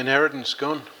 Was the inheritance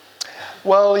gone?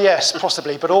 Well, yes,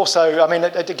 possibly, but also, I mean,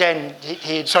 again,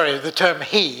 he Sorry, the term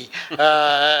 "he" in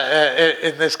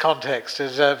this context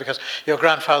is because your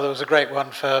grandfather was a great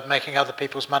one for making other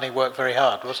people's money work very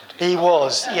hard, wasn't he? He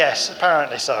was, yes,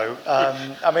 apparently so.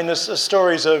 I mean, there's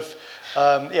stories of,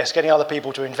 yes, getting other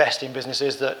people to invest in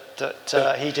businesses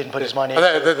that he didn't put his money in.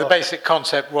 The basic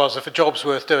concept was if a job's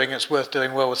worth doing, it's worth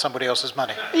doing well with somebody else's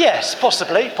money. Yes,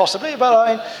 possibly, but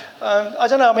I mean, I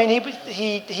don't know. I mean,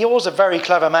 he was a very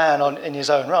clever man in his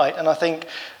own right, and I think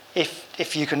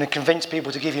if you can convince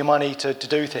people to give you money to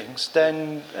do things,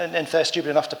 then and if they're stupid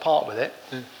enough to part with it,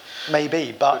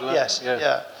 maybe. But yes,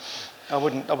 yeah. I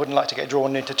wouldn't like to get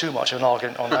drawn into too much of an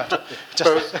argument on that.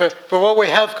 But what we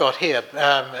have got here,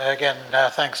 again,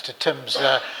 thanks to Tim's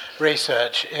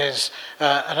research, is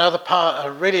another part, a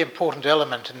really important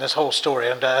element in this whole story,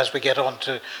 and as we get on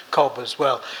to Cobb as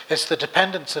well, it's the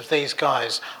dependence of these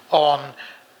guys on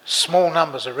small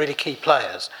numbers of really key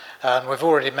players. And we've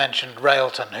already mentioned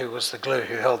Railton, who was the glue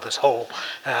who held this whole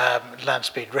land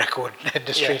speed record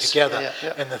industry together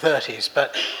in the 30s.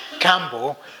 But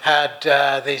Campbell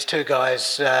had these two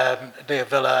guys, Leo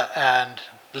Villa and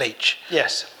Leach.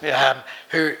 Yes.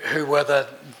 Who were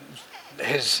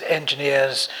his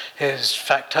engineers, his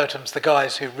factotums, the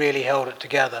guys who really held it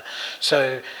together.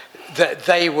 So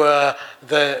they were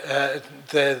the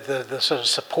sort of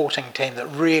supporting team that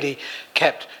really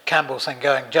kept Campbell's thing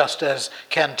going, just as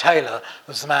Ken Taylor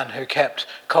was the man who kept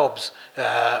Cobb's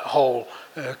whole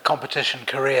competition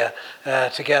career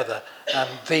together. And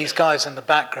these guys in the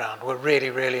background were really,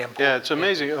 really important. Yeah, it's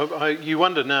amazing. You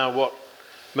wonder now what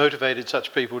motivated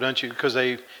such people, don't you? Because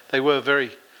they were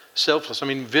very selfless. I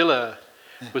mean, Villa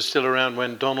was still around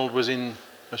when Donald was in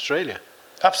Australia.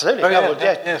 Absolutely.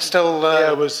 Still.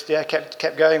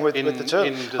 Kept going with the tour.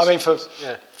 I mean,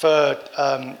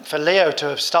 for Leo to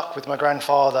have stuck with my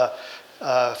grandfather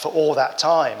for all that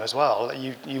time as well,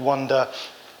 you wonder,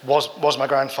 was my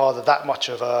grandfather that much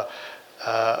of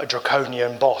a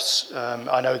draconian boss?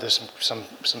 I know there's some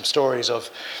stories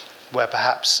of where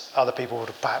perhaps other people would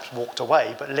have perhaps walked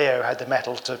away, but Leo had the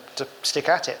mettle to stick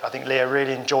at it. I think Leo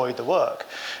really enjoyed the work,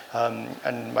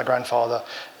 and my grandfather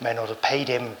may not have paid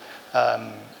him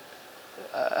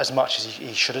as much as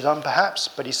he should have done, perhaps,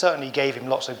 but he certainly gave him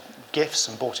lots of gifts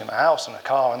and bought him a house and a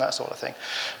car and that sort of thing.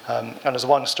 And there's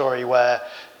one story where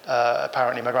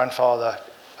apparently my grandfather,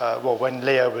 when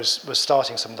Leo was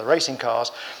starting some of the racing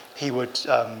cars, he would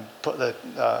put the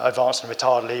advanced and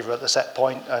retard lever at the set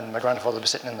point, and my grandfather was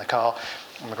sitting in the car,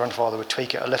 and my grandfather would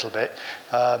tweak it a little bit,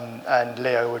 and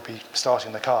Leo would be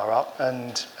starting the car up.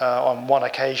 And on one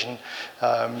occasion,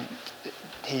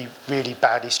 he really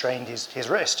badly strained his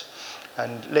wrist,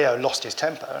 and Leo lost his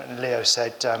temper, and Leo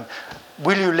said,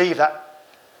 "Will you leave that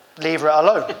lever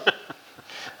alone?"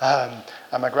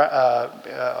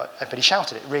 But he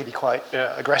shouted it really quite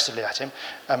aggressively at him,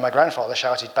 and my grandfather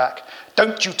shouted back,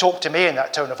 "Don't you talk to me in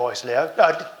that tone of voice, Leo."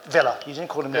 Villa. You didn't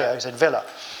call him Leo, he said Villa.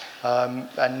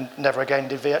 And never again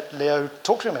did Leo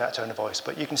talk to him in that tone of voice.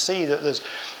 But you can see that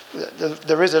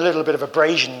there is a little bit of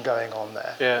abrasion going on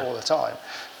there all the time.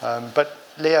 But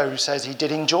Leo says he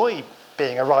did enjoy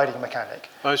being a riding mechanic.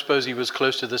 I suppose he was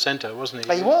close to the centre, wasn't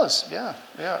he? He was, yeah.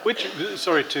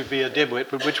 Sorry to be a dimwit,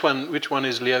 but which one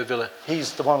is Leo Villa?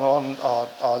 He's the one on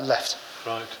our left.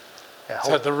 Right. Yeah,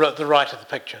 So the right of the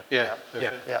picture. Yeah.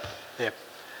 Okay. Yeah.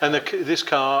 And this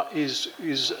car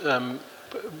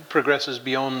progresses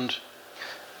beyond.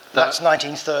 That's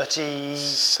 1930.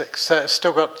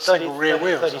 Still got single rear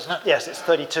wheels, isn't it? Yes, it's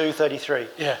 32, 33.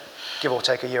 Yeah. Give or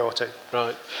take a year or two.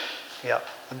 Right. Yeah.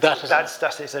 And that's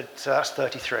it. So that's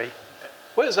 33.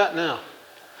 Where's that now?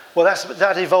 Well,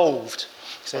 that evolved.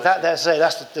 So that's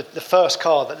the first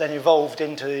car that then evolved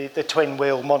into the twin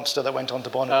wheel monster that went on to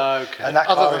Bonneville. Okay. And that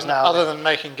car is now. Other than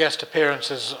making guest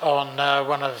appearances on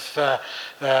one of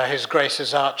His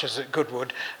Grace's arches at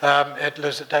Goodwood, it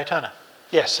lives at Daytona.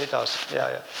 Yes, it does.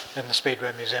 Yeah. In the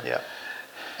Speedway Museum. Yeah.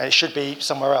 And it should be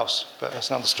somewhere else, but that's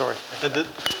another story.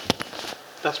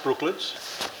 That's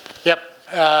Brooklands. Yep.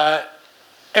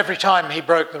 Every time he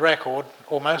broke the record,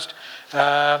 almost,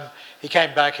 he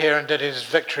came back here and did his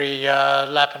victory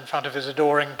lap in front of his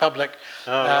adoring public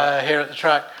here at the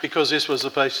track. Because this was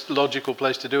the logical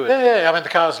place to do it. Yeah. I mean, the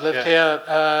cars lived here.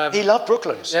 He loved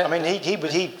Brooklands. Yeah. I mean, he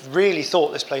really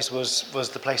thought this place was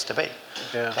the place to be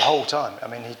the whole time. I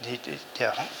mean,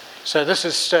 So this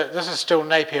is still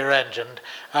Napier engined,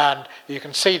 and you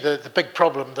can see the big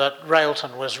problem that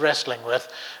Railton was wrestling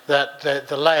with, that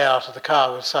the layout of the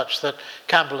car was such that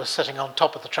Campbell is sitting on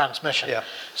top of the transmission. Yeah.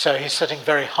 So he's sitting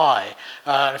very high.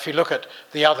 If you look at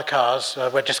the other cars,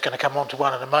 we're just going to come on to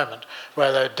one in a moment,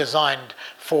 where they're designed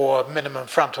for minimum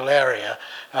frontal area,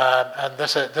 and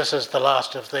this is the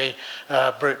last of the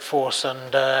brute force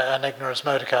and ignorance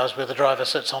motor cars where the driver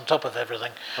sits on top of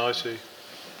everything. I see.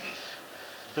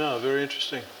 Oh, very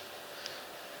interesting.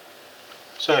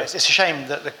 So Yes, it's a shame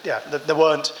that there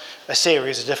weren't a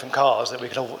series of different cars that we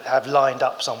could all have lined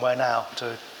up somewhere now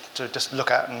to just look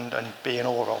at and be in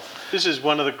awe of. this is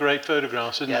one of the great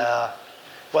photographs, isn't it? Yeah.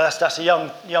 Well, that's a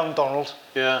young Donald,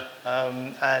 Yeah.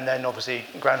 and then obviously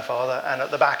grandfather, and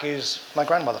at the back is my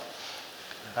grandmother.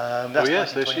 That's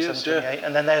yes, there she 1927, is, yeah. 28.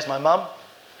 And then there's my mum.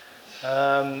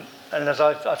 And as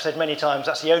I've said many times,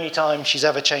 that's the only time she's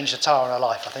ever changed a tyre in her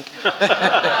life, I think.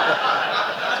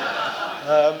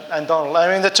 And Donald. I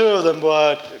mean, the two of them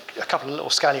were a couple of little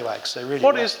scallywags. They really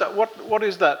What were. is that? What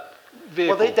is that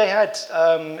vehicle? Well, they had. is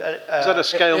that a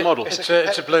scale model? It's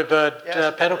a Bluebird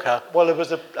pedal car. Well, I'm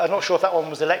not sure if that one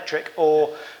was electric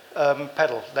or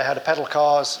pedal. They had pedal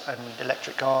cars and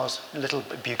electric cars, a little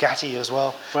Bugatti as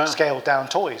well, Wow. scaled down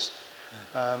toys,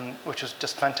 which was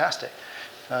just fantastic.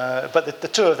 But the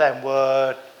two of them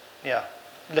were,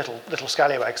 little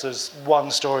scallywags. There's one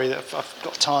story that I've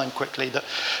got time quickly that,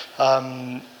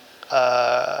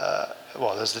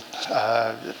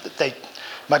 there's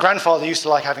my grandfather used to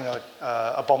like having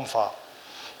a bonfire,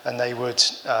 and they would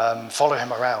follow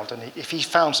him around, and if he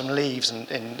found some leaves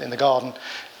in the garden,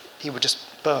 he would just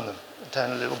burn them,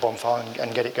 turn a little bonfire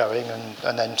and get it going,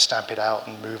 and then stamp it out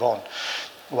and move on.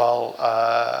 Well,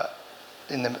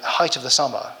 in the height of the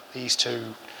summer, these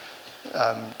two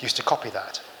used to copy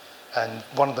that. And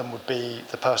one of them would be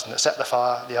the person that set the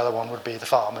fire, the other one would be the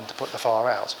fireman to put the fire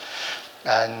out.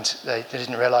 And they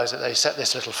didn't realise that they set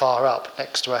this little fire up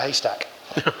next to a haystack.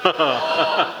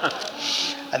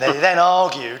 And they then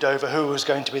argued over who was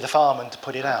going to be the fireman to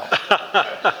put it out.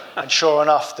 And sure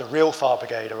enough, the real fire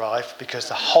brigade arrived because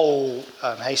the whole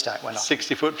haystack went up.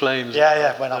 60-foot flames.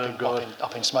 Yeah, went Oh,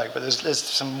 up in smoke. But there's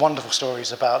some wonderful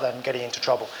stories about them getting into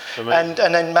trouble. Amazing.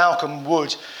 And then Malcolm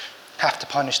would have to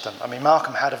punish them. I mean,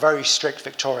 Malcolm had a very strict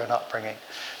Victorian upbringing,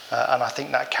 and I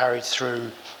think that carried through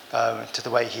to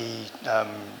the way he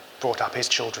brought up his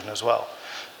children as well,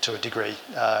 to a degree.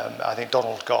 I think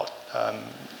Donald got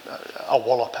a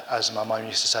wallop, as my mum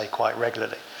used to say, quite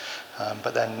regularly.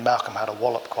 But then Malcolm had a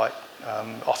wallop quite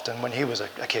often when he was a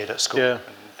kid at school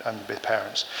and with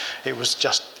parents. It was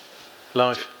just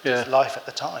Life, yeah. life at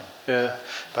the time. Yeah.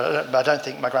 But I don't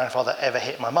think my grandfather ever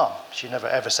hit my mum. She never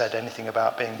ever said anything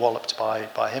about being walloped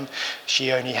by him.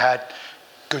 She only had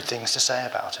good things to say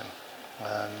about him.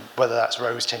 Whether that's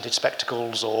rose-tinted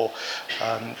spectacles or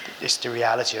it's the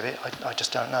reality of it, I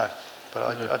just don't know.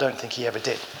 But I don't think he ever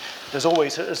did. There's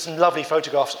some lovely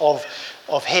photographs of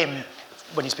him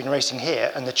when he's been racing here,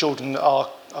 and the children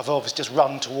have obviously just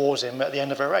run towards him at the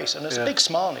end of a race, and there's a big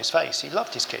smile on his face. He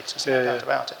loved his kids, there's no doubt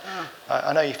about it.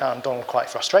 I know he found Donald quite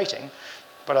frustrating,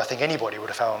 but I think anybody would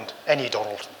have found any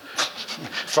Donald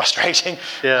frustrating.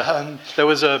 Yeah. There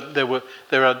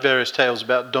are various tales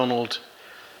about Donald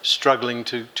struggling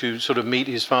to sort of meet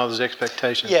his father's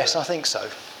expectations. Yes, I think so.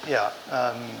 Yeah.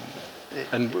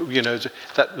 And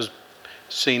that was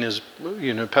seen as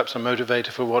perhaps a motivator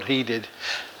for what he did.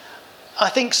 I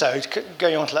think so.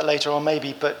 Going on to that later on,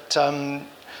 maybe, but I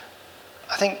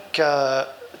think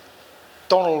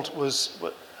Donald was,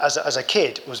 as a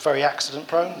kid, was very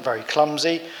accident-prone, very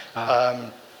clumsy.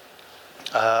 I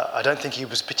don't think he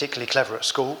was particularly clever at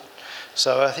school,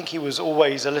 so I think he was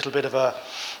always a little bit of a,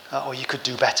 you could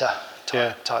do better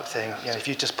type thing. If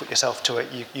you just put yourself to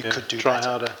it, you could do try better.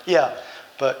 harder. Yeah,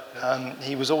 but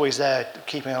he was always there,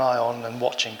 keeping an eye on and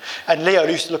watching. And Leo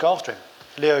used to look after him.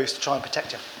 Leo used to try and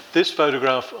protect him. This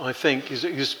photograph, I think,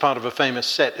 is part of a famous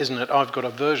set, isn't it? I've got a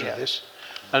version of this,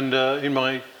 and in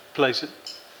my place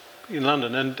in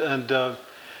London, and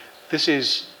this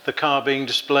is the car being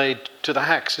displayed to the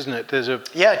hacks, isn't it? There's a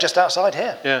just outside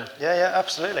here. Yeah,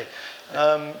 absolutely.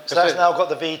 So that's now got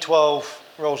the V12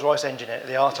 Rolls-Royce engine in it,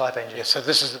 the R-Type engine. Yeah, so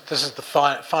this is the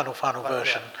final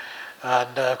version,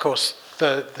 and of course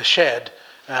the shed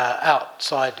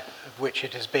outside of which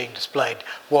it is being displayed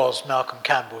was Malcolm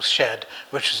Campbell's shed,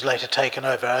 which was later taken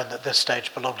over and at this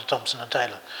stage belonged to Thompson and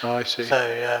Taylor. Oh, I see.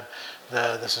 So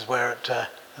this is where it all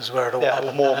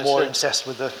happened. More incest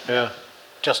with the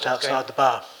just outside the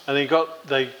bar. And he got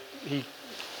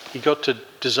to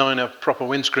design a proper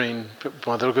windscreen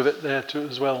by the look of it there too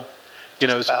as well.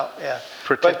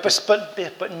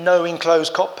 but no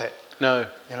enclosed cockpit. No.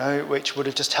 which would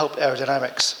have just helped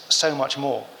aerodynamics so much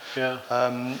more. Yeah.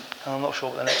 I'm not sure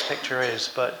what the next picture is,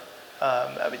 but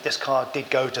this car did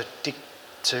go to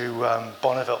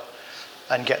Bonneville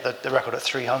and get the record at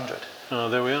 300. Oh,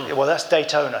 there we are. Well, that's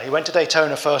Daytona. He went to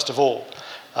Daytona first of all,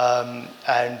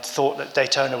 and thought that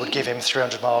Daytona would give him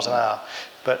 300 miles an hour.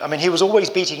 But I mean, he was always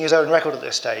beating his own record at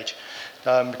this stage,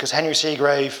 because Henry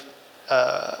Seagrave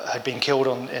had been killed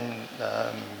in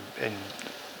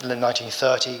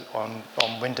 1930 on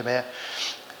Windermere.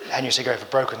 Henry Seagrave had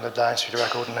broken the land speed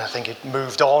record, and I think he'd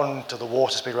moved on to the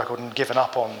water speed record and given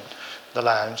up on the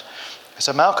land.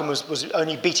 So Malcolm was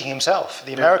only beating himself.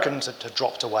 The Americans had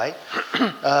dropped away,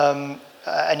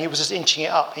 and he was just inching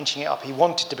it up. He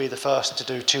wanted to be the first to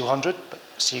do 200, but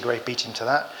Seagrave beat him to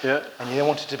that. Yeah. And he then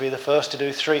wanted to be the first to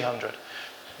do 300.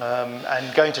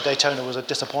 And going to Daytona was a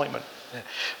disappointment. Yeah.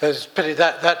 There's pity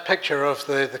that picture of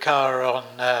the car on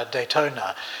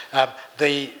Daytona.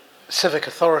 The civic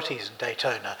authorities in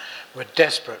Daytona were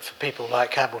desperate for people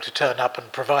like Campbell to turn up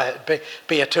and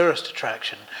be a tourist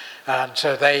attraction, and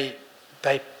so they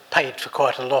paid for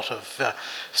quite a lot of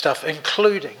stuff,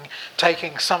 including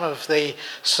taking some of the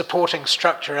supporting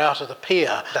structure out of the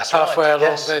pier halfway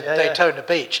along the Daytona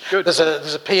beach. Good.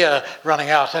 There's a pier running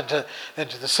out into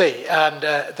the sea, and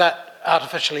that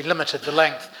artificially limited the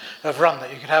length of run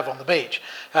that you could have on the beach.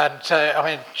 And I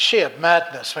mean, sheer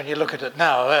madness when you look at it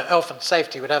now. Health and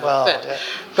safety would have a fit. Yeah.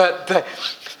 But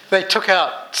they took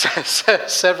out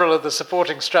several of the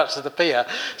supporting struts of the pier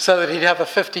so that he'd have a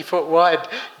 50-foot wide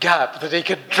gap that he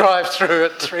could drive through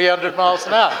at 300 miles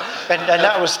an hour. And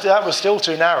that was still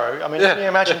too narrow. I mean, can you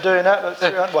imagine doing that?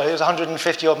 Well, it was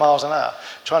 150 odd miles an hour,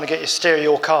 trying to steer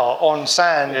your car on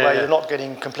sand where you're not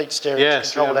getting complete steering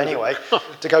control anyway,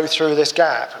 to go through this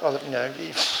gap.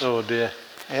 Oh dear.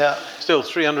 Yeah. Still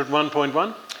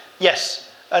 301.1? Yes.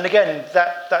 And again,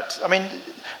 that I mean,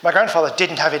 my grandfather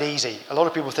didn't have it easy. A lot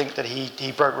of people think that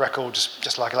he broke records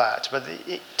just like that, but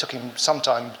it took him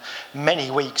sometimes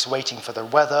many weeks waiting for the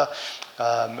weather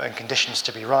and conditions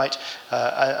to be right.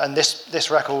 And this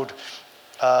record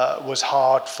was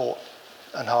hard fought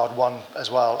and hard won as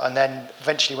well. And then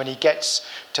eventually, when he gets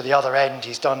to the other end,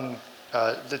 he's done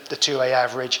the 2A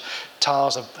average.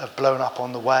 Tires have blown up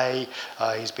on the way.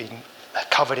 He's been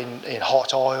covered in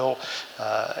hot oil,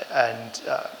 and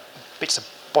bits of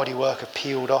bodywork have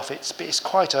peeled off. It's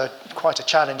quite a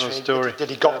challenge that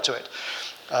he got to it.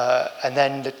 And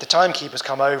then the timekeepers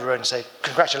come over and say,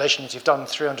 "Congratulations, you've done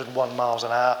 301 miles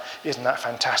an hour. Isn't that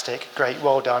fantastic? Great,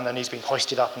 well done." And he's been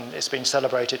hoisted up and it's been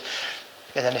celebrated.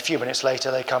 And then a few minutes later,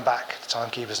 they come back, the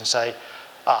timekeepers, and say,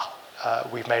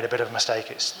 we've made a bit of a mistake.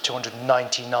 It's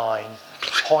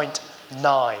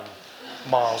 299.9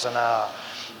 miles an hour.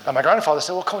 And my grandfather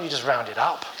said, "Well, can't you just round it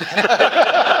up?"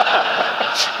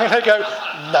 And they go,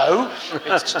 "No,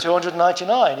 it's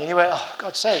 299. And he went, "Oh,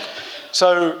 God's sake."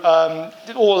 So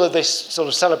all of this sort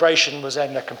of celebration was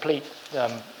then a complete,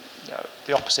 the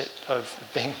opposite of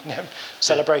being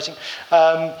celebrating.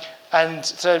 And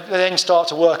so they then start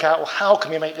to work out, well, how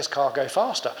can we make this car go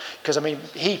faster? Because, I mean,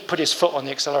 he put his foot on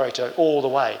the accelerator all the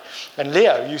way. And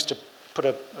Leo used to put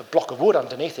a block of wood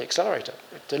underneath the accelerator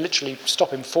to literally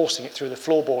stop him forcing it through the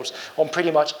floorboards on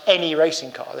pretty much any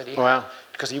racing car that he had,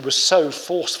 because he was so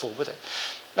forceful with it.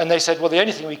 And they said, well, the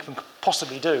only thing we can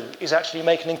possibly do is actually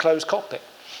make an enclosed cockpit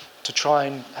to try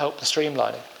and help the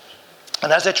streamlining.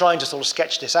 And as they're trying to sort of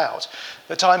sketch this out,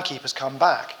 the timekeepers come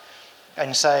back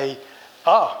and say,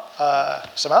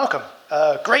 Sir Malcolm,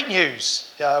 great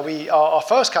news. Our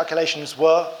first calculations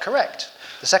were correct.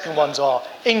 The second ones are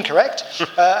incorrect,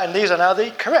 and these are now the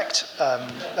correct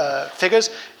figures.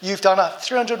 You've done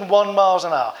 301 miles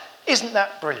an hour. Isn't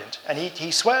that brilliant? And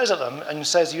he swears at them and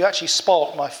says, "You actually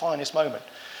spoilt my finest moment."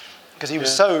 Because he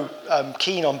was so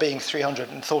keen on being 300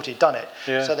 and thought he'd done it.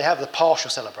 Yeah. So they have the partial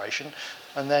celebration,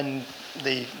 and then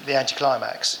the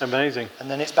anticlimax. Amazing. And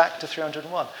then it's back to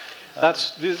 301.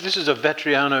 This is a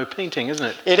Vetriano painting, isn't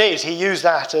it? It is. He used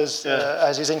that as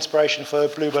his inspiration for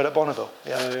Bluebird at Bonneville.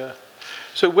 Yeah.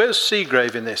 So where's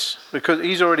Seagrave in this? Because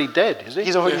he's already dead, is he?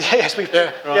 He's already yes.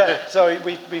 So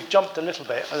we've jumped a little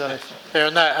bit. I don't know if...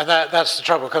 and that's the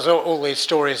trouble, because all these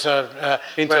stories are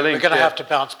interlinked. We're going to have to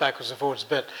bounce backwards and forwards a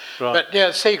bit. Right. But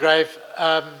yeah, Seagrave,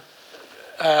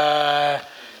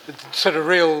 sort of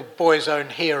real boy's own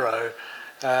hero,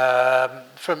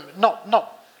 from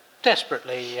not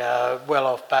desperately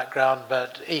well-off background,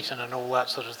 but Eton and all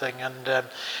that sort of thing, and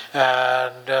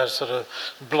sort of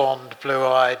blonde,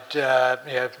 blue-eyed,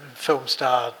 film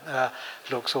star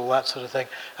looks, all that sort of thing,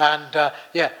 and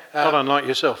not unlike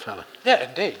yourself, Alan. Yeah,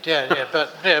 indeed,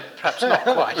 but perhaps not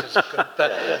quite as good.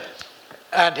 But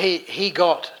and he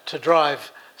got to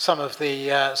drive some of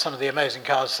the amazing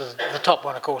cars. The top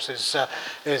one, of course, is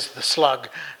the Slug,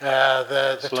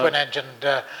 the Slug. twin-engined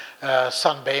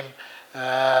Sunbeam.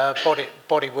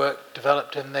 Bodywork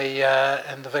developed in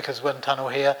the Vickers wind tunnel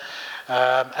here,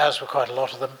 as were quite a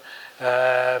lot of them.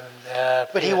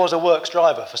 But he was a works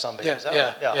driver for Sunbeam. Yeah, is that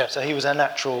yeah, right? yeah. So he was a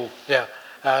natural. Yeah,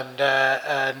 a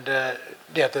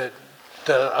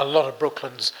lot of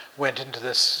Brooklands went into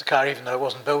this car, even though it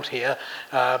wasn't built here,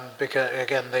 because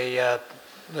again the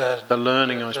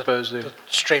learning, I suppose. the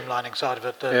streamlining side of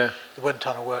it, Yeah. the wind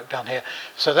tunnel work down here.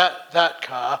 So that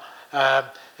car,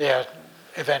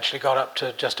 eventually got up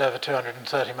to just over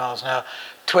 230 miles an hour.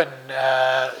 Twin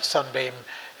Sunbeam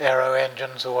aero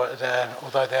engines,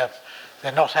 although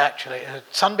they're not actually.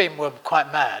 Sunbeam were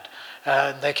quite mad.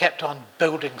 They kept on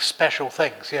building special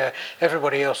things.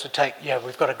 Everybody else would take,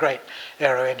 we've got a great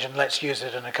aero engine, let's use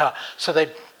it in a car. So they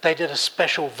did a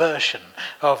special version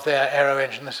of their aero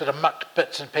engine. They sort of mucked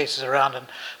bits and pieces around, and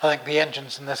I think the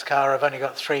engines in this car have only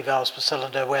got 3 valves per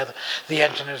cylinder, where the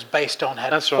engine is based on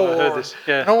had That's 4. right, I heard this,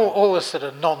 yeah. And all this sort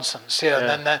of nonsense.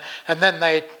 Yeah. And then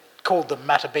they called them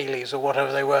Matabeles or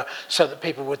whatever they were, so that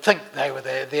people would think they were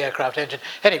the aircraft engine.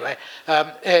 Anyway,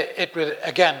 it was,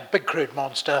 again, big crude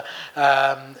monster,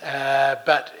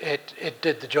 but it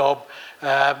did the job.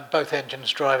 Both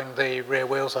engines driving the rear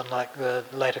wheels, unlike the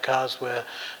later cars where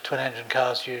twin-engine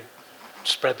cars, you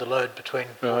spread the load between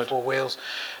all 4 wheels.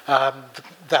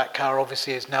 That car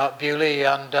obviously is now at Bewley,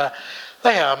 and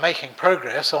they are making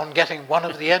progress on getting one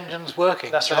of the engines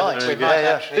working. That's so right. that we Yeah, might yeah.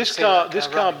 actually This see car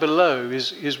that running. below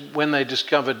is when they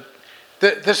discovered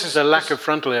This is the lack of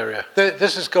frontal area.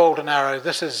 This is Golden Arrow.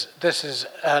 This is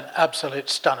an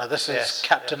absolute stunner. This is Yes,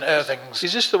 Captain Irving's.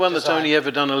 Is this the one that's design. only ever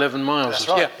done 11 miles? That's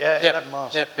or right. something? Yeah, 11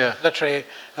 miles. Yeah. Literally.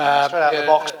 Straight out of the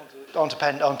box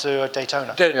onto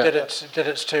Daytona. Did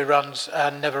its 2 runs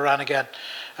and never ran again.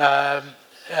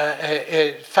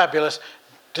 Fabulous,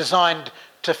 designed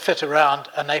to fit around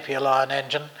a Napier Lion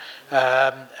engine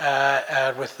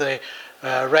with the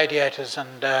radiators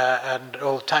and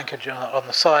all the tankage on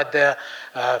the side there,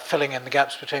 filling in the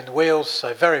gaps between the wheels,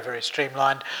 so very, very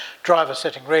streamlined. Driver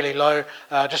sitting really low,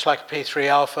 just like a P3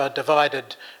 Alpha,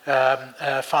 divided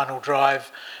final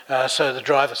drive, so the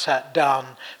driver sat down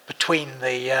between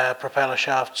the propeller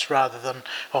shafts rather than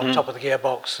on top of the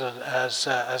gearbox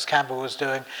as Campbell was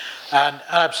doing. And an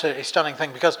absolutely stunning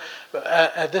thing, because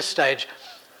at this stage,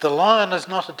 the Lion is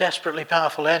not a desperately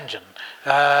powerful engine.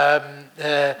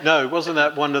 No, wasn't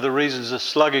that one of the reasons the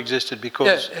Slug existed?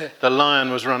 Because the Lion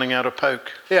was running out of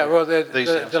poke. Yeah, well, These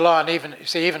things. the Lion,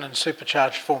 even in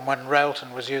supercharged form, when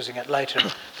Railton was using it later,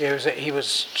 he was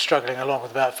struggling along with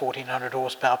about 1,400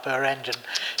 horsepower per engine.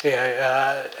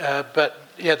 But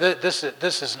this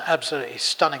is an absolutely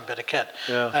stunning bit of kit.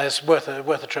 Yeah. It's worth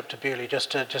a trip to Bewley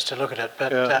just to look at it.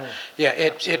 But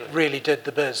it really did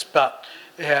the biz. But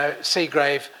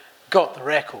Seagrave got the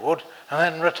record and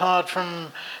then retired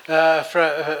from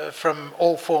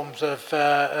all forms of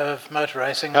motor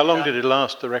racing. How long did it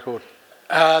last, the record?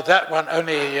 That one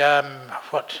only A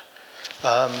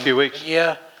few weeks?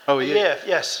 year. Oh, a year. Yeah,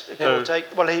 yes. It will take.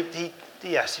 Well,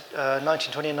 yes,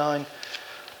 1929.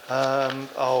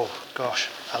 Oh gosh,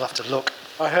 I'll have to look.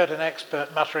 I heard an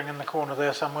expert muttering in the corner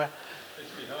there somewhere.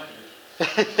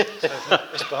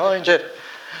 It's behind you.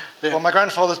 Yeah. Well, my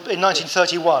grandfather's in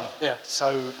 1931. Yeah.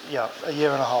 So a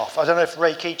year and a half. I don't know if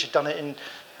Ray Keach had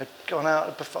gone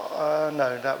out before.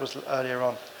 No, that was earlier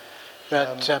on.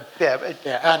 But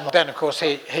and then of course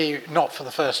he not for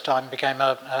the first time became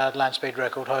a land speed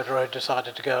record holder. Who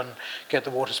decided to go and get the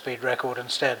water speed record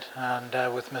instead, and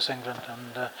with Miss England.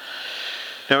 And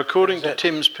Now, according to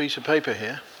Tim's piece of paper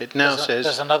here, it now there's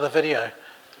says another video.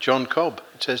 John Cobb.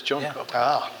 It says John Yeah. Cobb.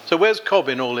 Ah. So where's Cobb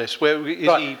in all this? Where is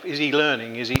Right. he? Is he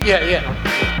learning? Is he? Yeah.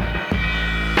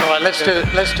 All right, let's do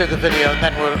the video, and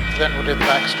then we'll do the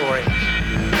backstory.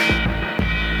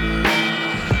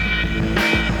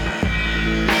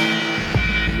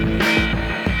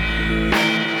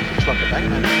 Looks like a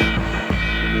bankman.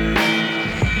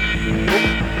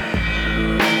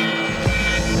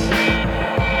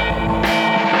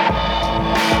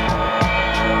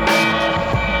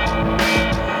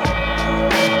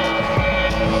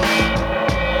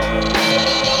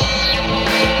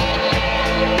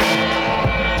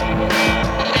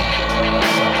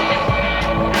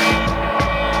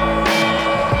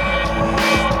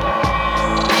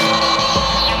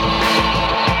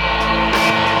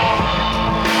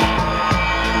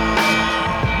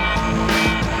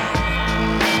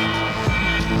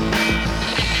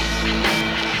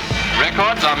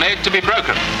 made to be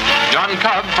broken. John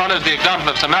Cobb follows the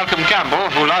example of Sir Malcolm Campbell,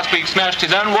 who last week smashed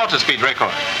his own water speed record.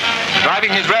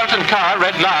 Driving his Railton car,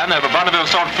 Red Lion, over Bonneville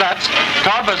Salt Flats,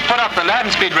 Cobb has put up the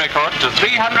land speed record to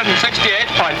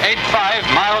 368.85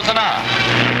 miles an hour.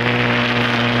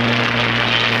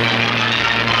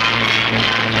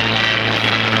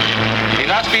 He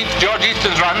last beats George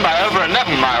Easton's run by over 11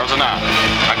 miles an hour.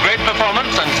 A great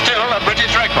performance and still a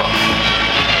British record.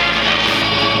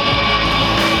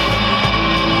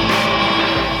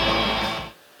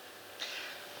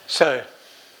 So,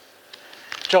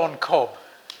 John Cobb,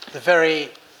 the very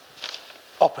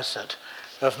opposite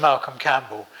of Malcolm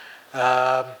Campbell,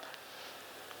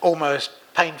 almost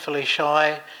painfully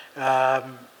shy,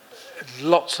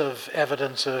 lots of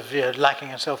evidence of lacking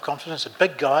in self-confidence. A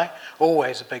big guy,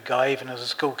 always a big guy, even as a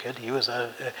school kid. He was a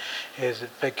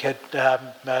big kid.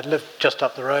 Lived just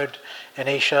up the road in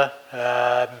Esher.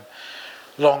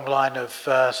 Long line of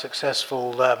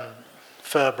successful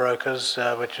fur brokers,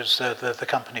 which is the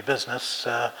company business,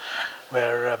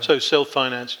 where So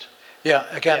self-financed. yeah,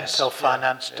 again, Yes,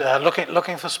 self-financed,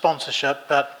 looking for sponsorship,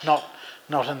 but not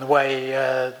in the way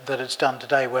that it's done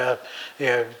today, where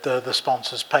the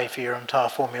sponsors pay for your entire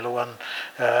Formula One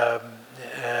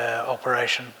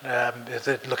operation.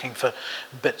 They're looking for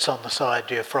bits on the side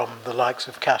from the likes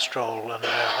of Castrol and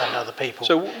other people.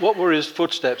 So what were his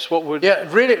footsteps? What would... Yeah,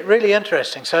 really, really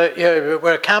interesting. So,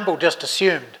 where Campbell just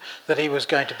assumed that he was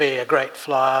going to be a great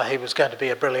flyer, he was going to be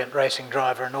a brilliant racing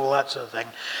driver and all that sort of thing,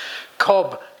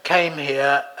 Cobb came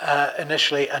here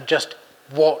initially and just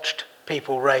watched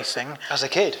people racing. As a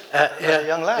kid, as a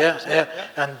young lad. Yeah.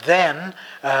 And then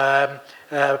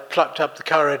plucked up the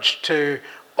courage to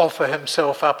offer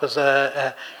himself up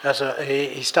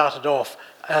he started off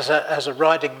as a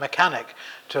riding mechanic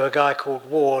to a guy called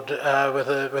Ward with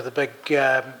a big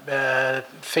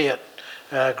Fiat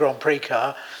Grand Prix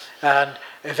car, and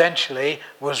eventually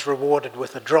was rewarded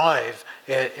with a drive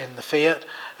in the Fiat,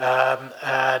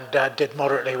 and did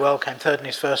moderately well, came third in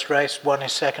his first race, won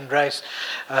his second race.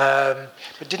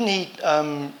 But didn't he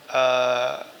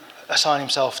assign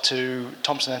himself to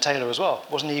Thompson and Taylor as well?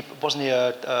 Wasn't he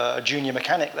a junior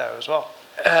mechanic there as well?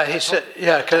 He said,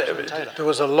 there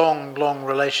was a long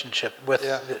relationship with.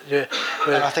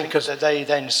 And I think because they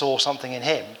then saw something in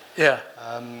him. Yeah.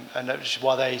 And that's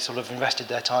why they sort of invested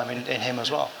their time in him as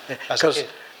well. As a kid.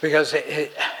 Because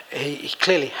he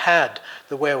clearly had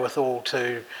the wherewithal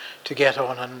to get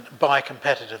on and buy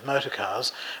competitive motor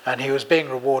cars, and he was being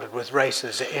rewarded with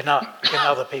races in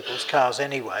other people's cars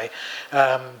anyway.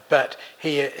 But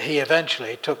he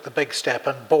eventually took the big step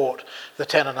and bought the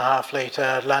 10.5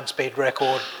 litre land speed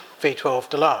record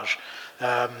V12 Delage,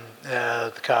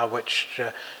 the car which,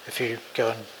 if you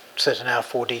go and sit in our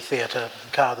 4D theatre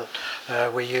car that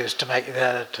we used to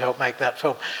help make that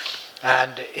film.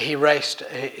 And he raced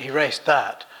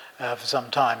that for some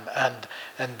time, and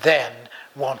then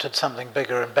wanted something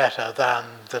bigger and better than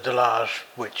the Delage,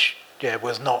 which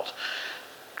was not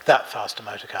that fast a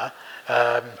motor car.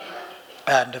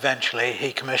 And eventually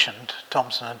he commissioned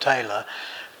Thompson and Taylor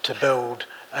to build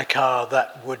a car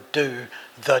that would do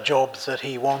the job that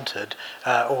he wanted.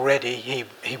 Already he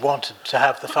wanted to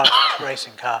have the fastest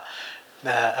racing car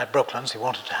at Brooklands. He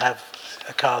wanted to have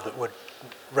a car that would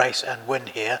race and win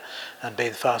here and be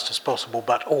the fastest possible,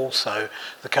 but also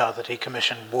the car that he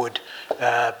commissioned would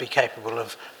be capable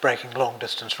of breaking long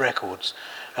distance records.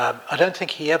 I don't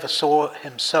think he ever saw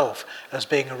himself as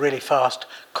being a really fast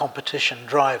competition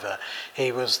driver.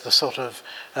 He was the sort of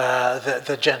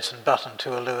the Jenson Button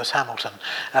to a Lewis Hamilton,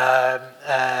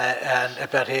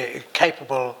 but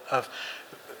capable of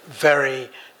very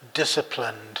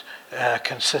disciplined,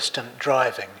 consistent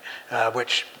driving,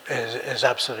 which is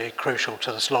absolutely crucial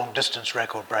to this long distance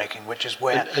record breaking, which is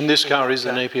where... And this car is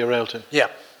the Napier Railton? Yeah.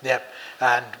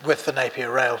 And with the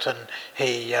Napier Railton,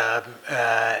 he,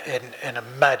 in a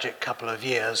magic couple of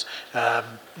years,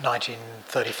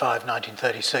 1935,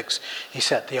 1936, he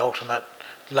set the ultimate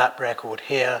lap record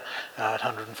here at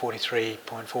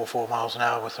 143.44 miles an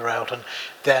hour with the Railton.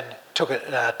 Then took it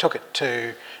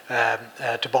to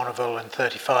Bonneville in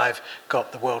 35,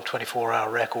 got the world 24-hour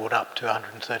record up to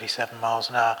 137 miles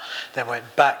an hour, then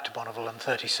went back to Bonneville in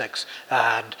 36,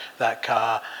 and that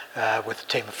car, with a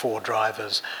team of 4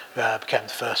 drivers, became the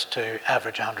first to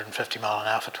average 150 mile an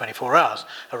hour for 24 hours,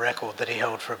 a record that he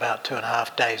held for about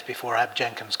 2.5 days before Ab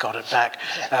Jenkins got it back.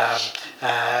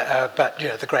 But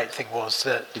the great thing was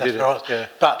that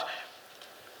But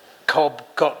Cobb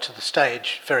got to the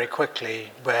stage very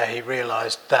quickly where he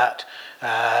realised that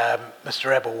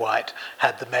Mr. Ebblewhite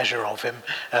had the measure of him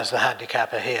as the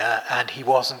handicapper here, and he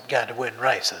wasn't going to win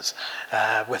races.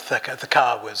 With the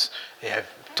car was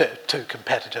too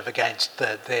competitive against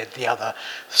the other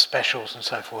specials and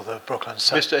so forth of Brooklyn.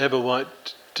 So Mr.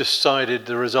 Ebblewhite decided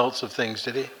the results of things,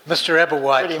 did he? Mr.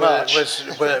 Ebblewhite Pretty much.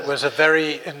 was a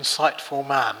very insightful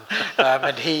man,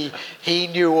 and he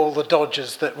knew all the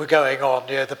dodges that were going on.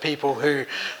 The people who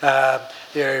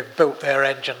built their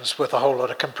engines with a whole lot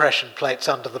of compression plates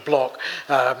under the block,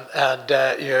 and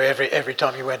every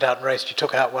time you went out and raced, you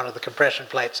took out one of the compression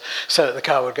plates so that the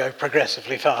car would go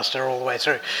progressively faster all the way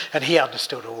through. And he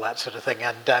understood all that sort of thing.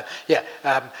 And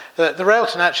the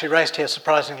Railton actually raced here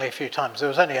surprisingly a few times. There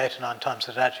was only 8 or 9 times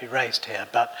that it actually raced here,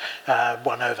 but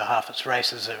won over half its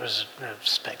races. It was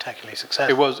spectacularly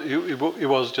successful. It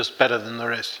was just better than the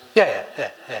rest.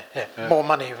 Yeah. More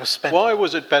money was spent. Why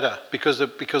was it better? Because it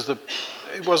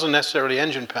wasn't necessarily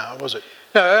engine power, was it?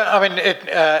 No, I mean,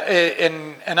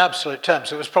 in absolute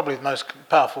terms, it was probably the most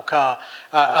powerful car,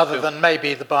 other than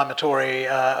maybe the Bimatori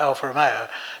Alfa Romeo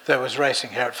that was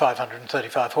racing here at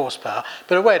 535 horsepower,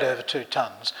 but it weighed over 2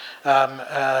 tons,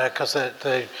 because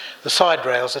the side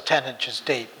rails are 10 inches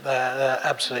deep. They're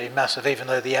absolutely massive, even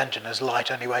though the engine is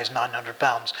light, only weighs 900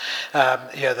 pounds.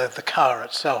 The car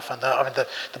itself, and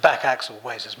the back axle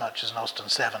weighs as much as an Austin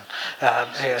 7.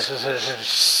 It's a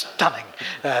stunning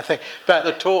thing. But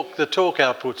The torque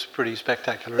output's pretty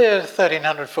spectacular. yeah,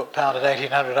 1,300 foot-pound at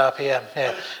 1,800 RPM.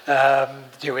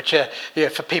 Which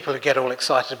for people who get all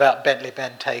excited about Bentley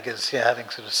Bentegas, having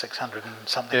sort of 600 and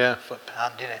something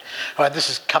foot-pound. This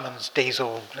is Cummins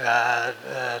diesel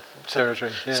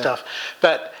Territory, stuff.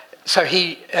 But so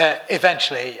he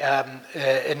eventually,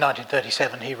 in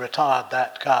 1937, he retired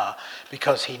that car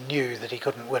because he knew that he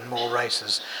couldn't win more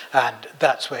races, and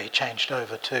that's where he changed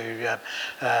over to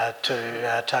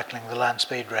tackling the land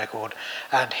speed record.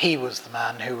 And he was the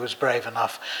man who was brave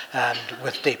enough and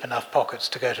with deep enough pockets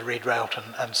to go to Reed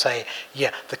Railton and say,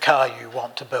 the car you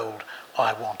want to build,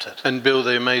 I want it. And build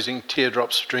the amazing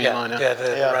teardrop streamliner.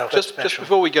 The Railton Just special.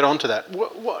 before we get on to that,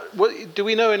 what do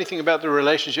we know anything about the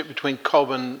relationship between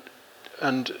Cobb and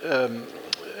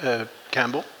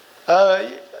Campbell?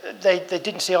 They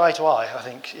didn't see eye to eye, I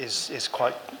think, is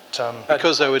quite...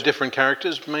 Because they were different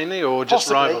characters, mainly, or just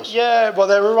possibly, rivals? Yeah, well,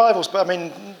 they were rivals, but I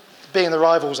mean, being the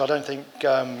rivals, I don't think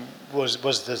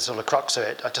was the sort of crux of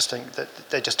it. I just think that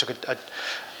they just took a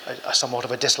somewhat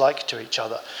of a dislike to each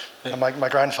other. Yeah. And my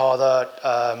grandfather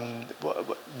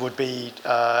would be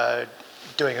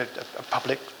doing a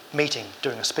public meeting,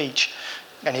 doing a speech,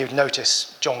 and he would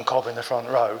notice John Cobb in the front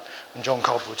row, and John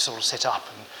Cobb would sort of sit up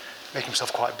and make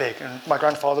himself quite big, and my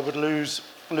grandfather would lose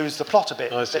the plot a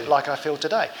bit like I feel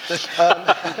today.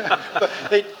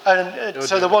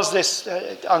 So there was this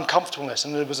uncomfortableness,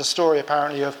 and there was a story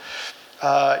apparently of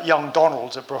young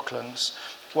Donald at Brooklands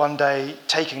one day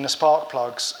taking the spark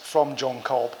plugs from John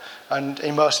Cobb and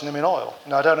immersing them in oil.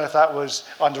 Now, I don't know if that was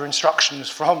under instructions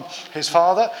from his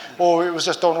father, or it was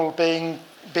just Donald being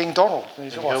Donald. And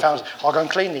he said, I'll go and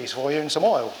clean these for you in some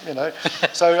oil,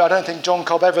 So I don't think John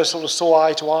Cobb ever sort of saw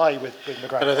eye to eye with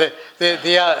McGrath.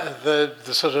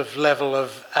 The sort of level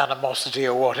of animosity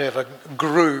or whatever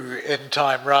grew in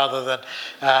time rather than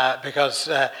because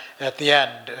at the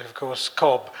end, of course,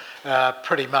 Cobb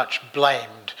pretty much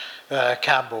blamed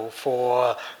Campbell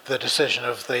for the decision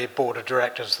of the board of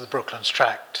directors of the Brooklands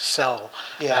track to sell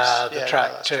the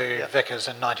track to Vickers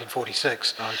in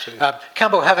 1946.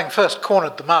 Campbell having first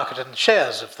cornered the market in the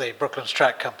shares of the Brooklands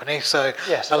Track Company, so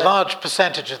a large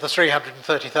percentage of the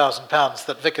 £330,000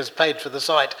 that Vickers paid for the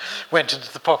site went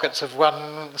into the pockets of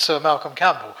one Sir Malcolm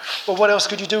Campbell. Well, what else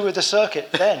could you do with the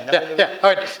circuit then?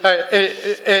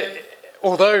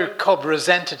 Although Cobb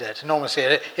resented it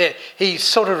enormously, he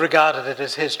sort of regarded it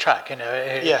as his track.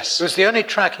 Yes. It was the only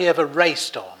track he ever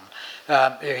raced on.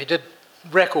 He did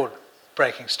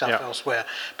record-breaking stuff elsewhere,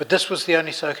 but this was the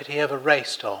only circuit he ever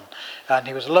raced on. And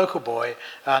he was a local boy,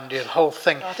 and the whole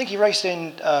thing... I think he raced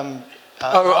in...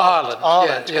 Ireland.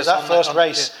 Ireland, because that first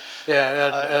race...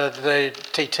 the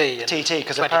TT. TT,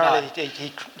 because apparently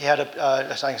he had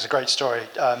I think it's a great story.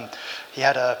 He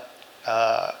had a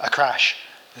crash,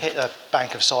 hit a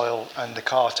bank of soil, and the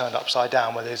car turned upside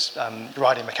down with his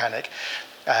riding mechanic,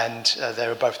 and they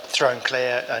were both thrown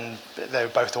clear, and they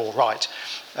were both all right.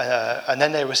 And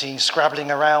then they were seen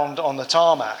scrabbling around on the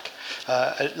tarmac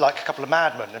like a couple of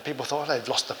madmen, and people thought, they've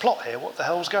lost the plot here, what the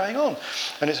hell's going on?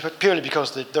 And it's purely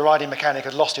because the riding mechanic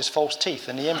had lost his false teeth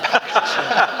in the impact.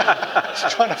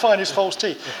 Trying to find his false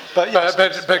teeth.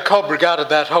 But Cobb regarded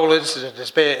that whole incident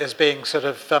as being sort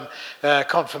of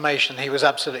confirmation he was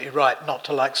absolutely right not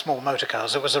to like small motor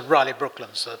cars. It was a Riley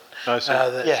Brooklands that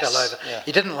fell over. Yeah.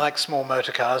 He didn't like small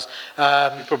motor cars.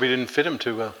 He probably didn't fit him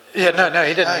too well. Yeah, no,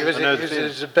 he didn't. No,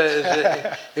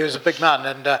 He was a big man,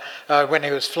 and when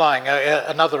he was flying,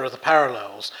 another of the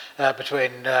parallels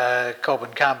between Cobb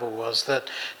and Campbell was that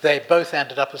they both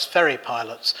ended up as ferry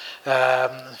pilots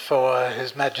for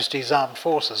His Majesty's Armed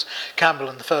Forces. Campbell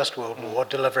in the First World War,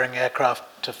 delivering aircraft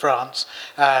to France,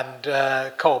 and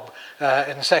Cobb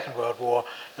in the Second World War.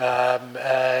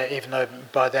 Even though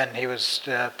by then he was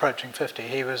approaching 50,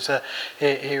 he was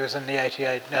in the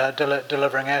 88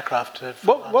 delivering aircraft to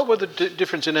France. What were the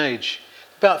difference in age?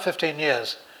 About 15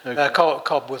 years. Okay.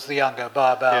 Cobb was the younger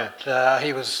by about,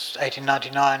 he was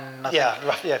 1899, I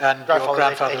think. Yeah, And your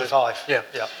grandfather was 85.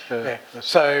 Yeah.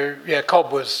 So,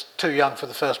 Cobb was too young for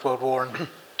the First World War and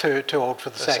too old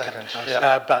for the second.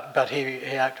 But he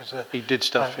acted as a... He did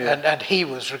stuff, and he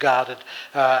was regarded,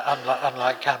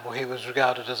 unlike Campbell, he was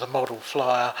regarded as a model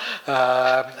flyer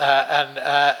and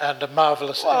a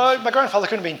marvellous... Well, my grandfather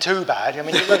couldn't have been too bad. I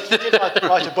mean, he did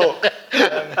write a book,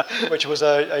 which was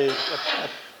a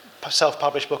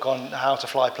self-published book on how to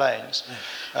fly planes,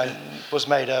 and was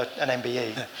made an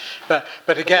MBE.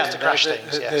 But again, to crash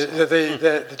things,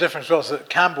 the difference was that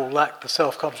Campbell lacked the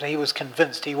self-confidence. He was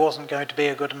convinced he wasn't going to be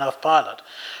a good enough pilot,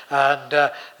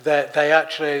 and they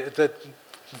actually...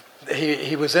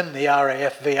 He was in the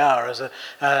RAF VR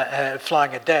as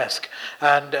flying a desk,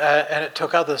 and it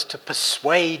took others to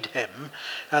persuade him,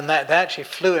 and they actually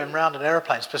flew him around in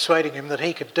aeroplanes, persuading him that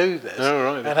he could do this,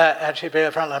 and actually be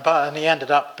a frontline pilot. And he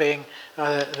ended up being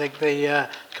the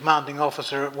commanding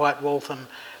officer at White Waltham.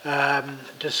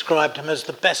 Described him as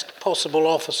the best possible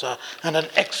officer and an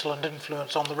excellent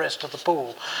influence on the rest of the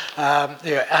pool,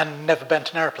 and never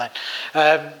bent an aeroplane.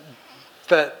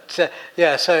 So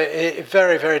a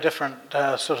very, very different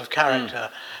sort of character.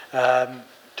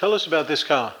 Tell us about this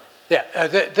car.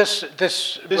 This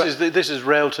is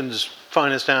Railton's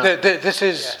finest hour. This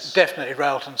is definitely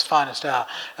Railton's finest hour.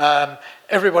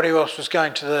 Everybody else was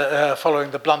going to the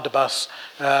following the blunderbuss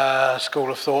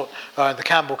school of thought. The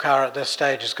Campbell car at this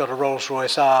stage has got a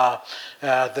Rolls-Royce R,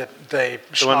 the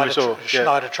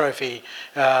Schneider Trophy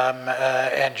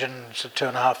engine, so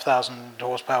 2,500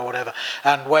 horsepower, whatever,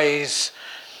 and weighs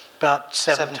about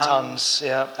 7 tons.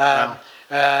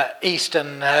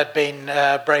 Easton had been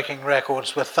breaking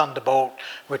records with Thunderbolt,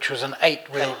 which was an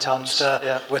 8-wheel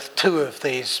monster with 2 of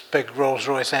these big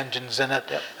Rolls-Royce engines in it,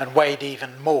 and weighed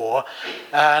even more.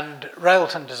 And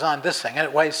Railton designed this thing, and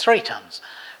it weighs 3 tons.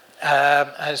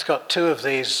 And it's got 2 of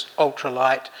these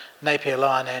ultralight Napier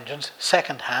Lion engines,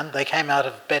 second-hand. They came out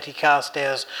of Betty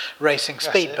Carstairs' racing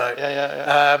speedboat.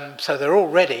 So they're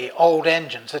already old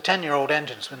engines. They're 10-year-old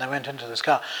engines when they went into this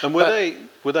car. And were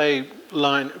they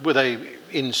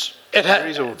in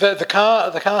series or? The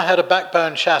car had a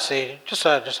backbone chassis, just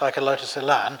like a Lotus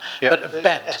Elan, but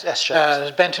bent.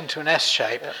 S-shape. Bent into an S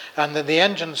shape, and then the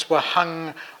engines were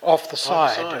hung off the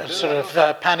side sort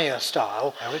of pannier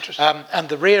style. How interesting. And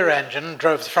the rear engine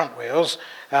drove the front wheels,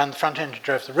 and the front engine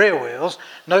drove the rear wheels.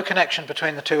 No connection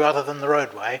between the two other than the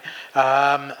roadway,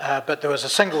 but there was a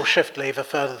single shift lever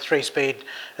for the 3-speed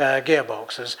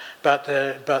gearboxes, but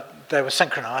they were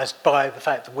synchronised by the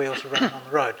fact the wheels were running on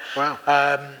the road. Wow.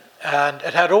 And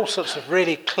it had all sorts of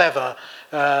really clever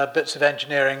bits of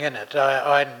engineering in it.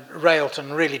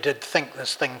 Railton really did think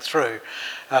this thing through.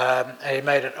 He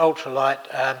made it ultralight.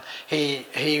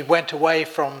 He went away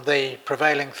from the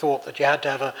prevailing thought that you had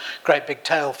to have a great big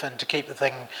tail fin to keep the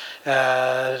thing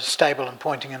stable and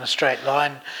pointing in a straight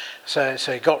line. So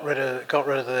he got rid of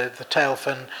the tail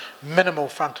fin, minimal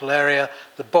frontal area.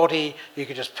 The body you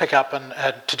could just pick up, and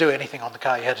to do anything on the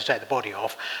car you had to take the body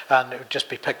off, and it would just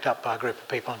be picked up by a group of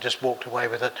people and just walked away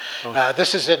with it.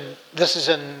 This is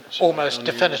in almost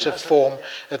definitive form.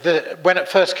 When it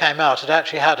first came out, it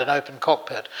actually had an open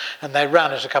cockpit, and they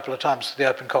ran it a couple of times to the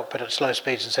open cockpit at slow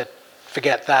speeds and said,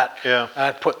 forget that,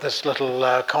 put this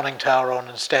little conning tower on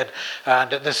instead.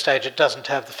 And at this stage it doesn't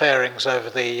have the fairings over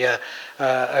the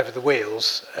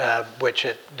wheels, which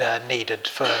it needed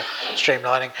for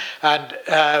streamlining. And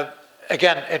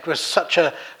again, it was such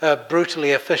a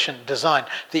brutally efficient design.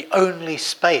 The only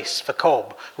space for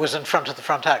Cobb was in front of the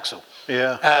front axle.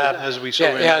 As we saw.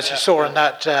 As you saw in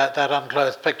that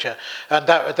unclothed picture, and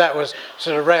that was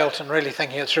sort of Railton really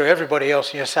thinking it through. Everybody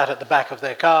else sat at the back of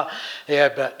their car,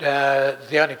 but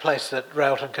the only place that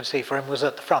Railton could see for him was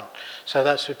at the front. So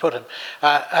that's where we put him.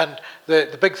 And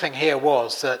the big thing here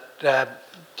was that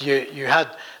you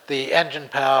had the engine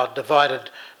power divided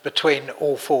between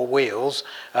all 4 wheels,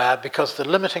 because the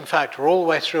limiting factor all the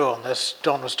way through on this,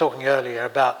 Don was talking earlier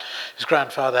about his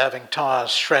grandfather having tyres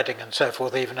shredding and so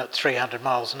forth, even at 300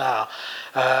 miles an hour.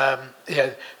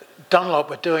 Dunlop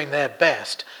were doing their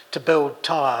best to build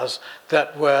tyres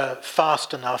that were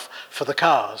fast enough for the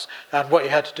cars. And what you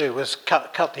had to do was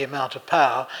cut the amount of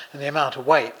power and the amount of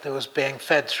weight that was being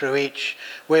fed through each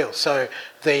wheel. So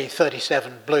the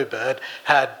 37 Bluebird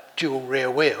had dual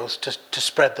rear wheels to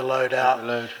spread the load out.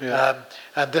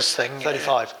 And this thing...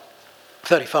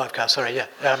 35 car, sorry, yeah.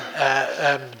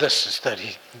 This is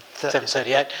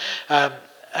 38.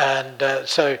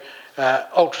 So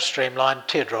ultra streamlined,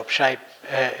 teardrop shape,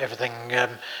 everything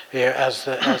as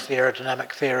the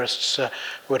aerodynamic theorists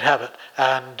would have it.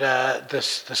 And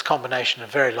this combination of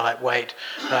very lightweight,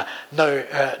 no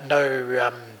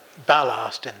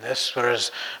ballast in this,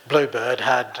 whereas Bluebird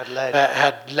had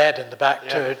lead in the back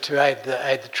to aid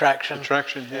the traction. The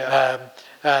traction, yeah.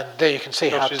 And there you can see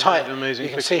how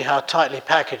tightly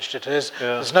packaged it is. Yeah.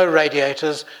 There's no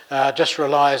radiators, just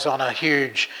relies on a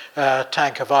huge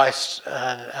tank of ice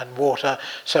and water.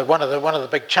 So one of the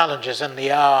big challenges in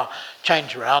the hour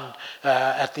change around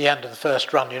at the end of the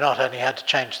first run, you not only had to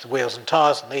change the wheels and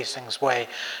tyres, and these things weigh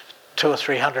 200 or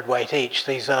 300 weight each.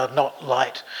 These are not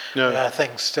light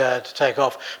things to take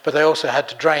off, but they also had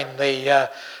to drain the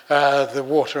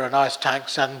water and ice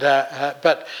tanks, and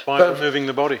but removing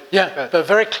the body. Yeah, but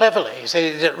very cleverly. You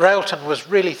see that Railton was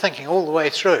really thinking all the way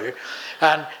through,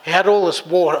 and he had all this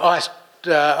ice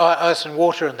and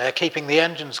water in there, keeping the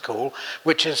engines cool,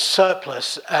 which is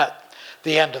surplus at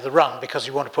the end of the run because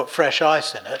you want to put fresh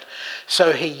ice in it.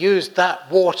 So he used that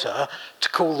water to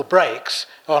cool the brakes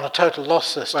on a total loss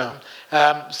system.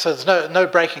 Wow. So there's no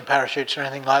braking parachutes or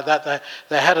anything like that.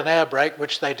 They had an air brake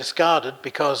which they discarded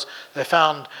because they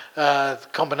found the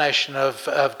combination of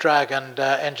drag and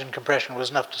engine compression was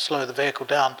enough to slow the vehicle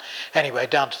down anyway,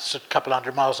 down to a couple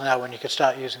 100 miles an hour when you could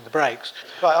start using the brakes.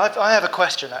 Right, I have a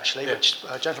question actually, which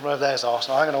a gentleman over there has asked,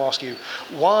 and I'm going to ask you.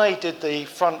 Why did the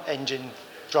front engine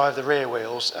drive the rear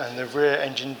wheels and the rear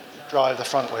engine drive the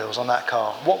front wheels on that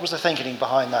car? What was the thinking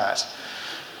behind that?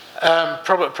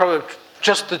 Probably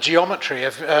just the geometry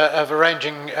of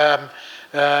arranging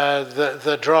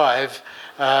the drive,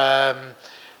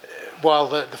 while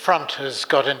the front has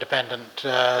got independent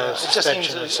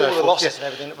suspension and so all forth. The losses and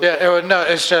everything.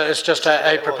 It's just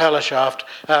a propeller shaft,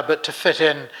 but to fit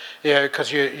in,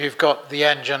 because you've got the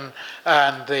engine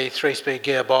and the 3-speed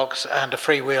gearbox and a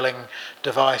freewheeling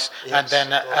device, yes,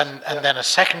 and then a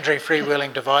secondary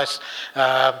freewheeling device.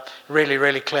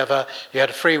 Really clever. You had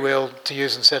a freewheel to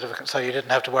use instead of, so you didn't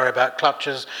have to worry about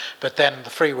clutches. But then the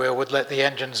freewheel would let the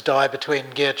engines die between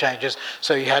gear changes,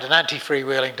 so you had an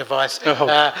anti-freewheeling device. If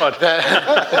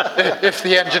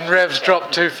the engine revs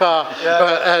dropped too far,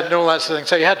 and all that sort of thing.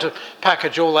 So you had to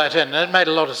package all that in, and it made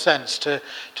a lot of sense to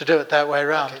do it that way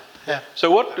around. Okay. Yeah. So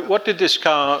what did this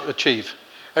car achieve?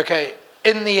 Okay,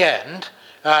 in the end,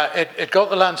 it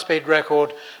got the land speed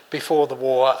record before the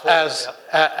war as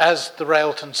the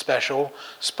Railton Special,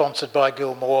 sponsored by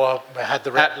Gilmore. We had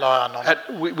the Red Lion on.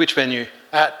 At which venue?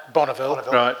 At Bonneville.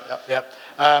 Right. Yep.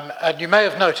 And you may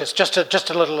have noticed, just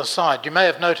a little aside, you may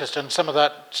have noticed in some of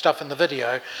that stuff in the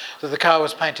video that the car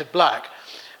was painted black.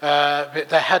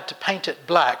 They had to paint it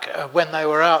black when they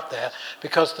were out there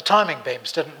because the timing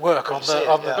beams didn't work on the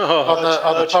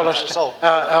polished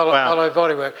alloy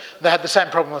bodywork. They had the same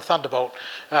problem with Thunderbolt,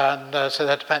 and so they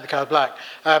had to paint the car black.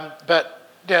 And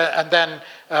then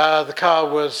the car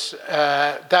was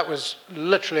that was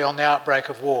literally on the outbreak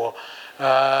of war.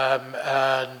 And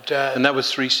that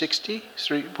was 360?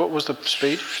 What was the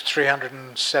speed?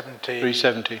 370.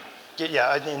 370.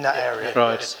 Yeah, in that area.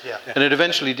 Right. Yeah. And it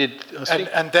eventually did.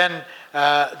 And then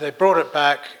they brought it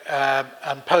back,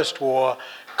 and post-war,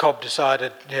 Cobb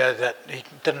decided that he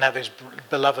didn't have his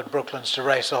beloved Brooklands to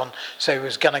race on, so he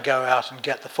was going to go out and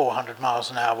get the 400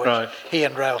 miles an hour, which he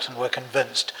and Railton were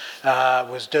convinced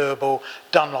was doable.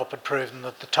 Dunlop had proven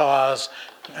that the tyres,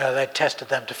 they tested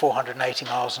them to 480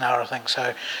 miles an hour, I think,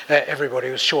 so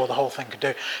everybody was sure the whole thing could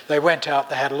do. They went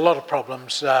out, they had a lot of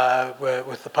problems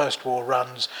with the post-war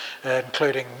runs,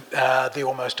 including the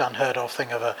almost unheard of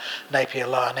thing of a Napier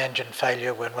Lion engine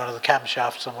failure when one of the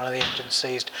camshafts on one of the engines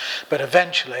seized. But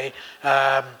eventually,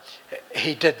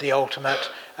 he did the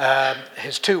ultimate.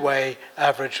 His two-way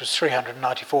average was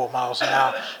 394 miles an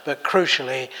hour, but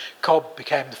crucially, Cobb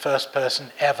became the first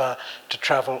person ever to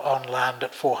travel on land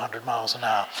at 400 miles an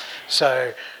hour.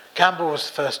 So Campbell was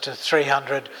the first to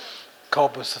 300,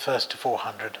 Cobb was the first to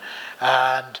 400.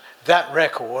 And that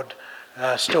record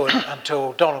stood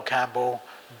until Donald Campbell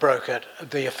broke it,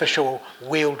 the official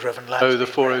wheel-driven land speed the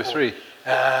 403. In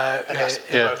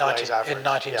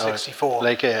 1964.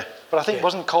 Lake Eyre. But I think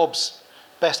wasn't Cobb's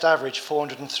best average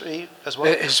 403 as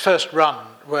well? His first run,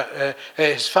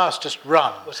 his fastest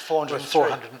run was 403. Was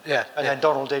 400. And then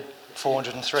Donald did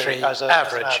 403 Three as an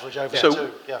average. average over So-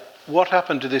 two. Yeah. What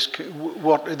happened to this?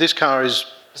 This car is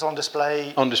It's on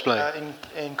display. On display.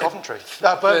 In Coventry.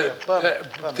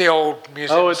 Birmingham. The old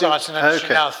Museum Oh, of Science and Industry,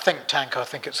 okay. now Think Tank, I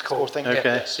think it's called. Think Okay.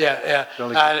 yes. Yeah.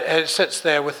 Jolly And it sits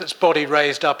there with its body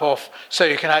raised up off, so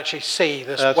you can actually see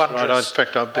this That's right. wondrous In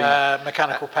fact, I've been.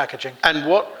 mechanical packaging. And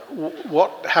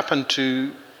what happened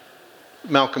to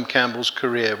Malcolm Campbell's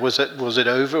career? Was it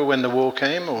over when the war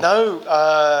came? Or? No,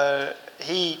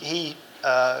 he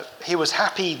was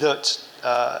happy that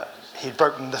he'd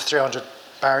broken the 300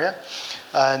 barrier,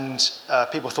 and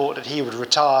people thought that he would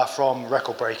retire from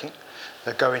record breaking,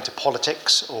 go into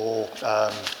politics or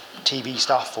TV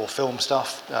stuff or film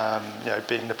stuff,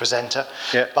 being the presenter.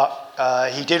 Yeah.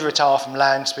 But he did retire from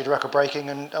land speed record breaking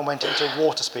and went into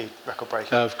water speed record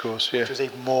breaking, Of course, yeah. which was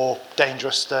even more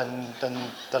dangerous than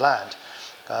the land.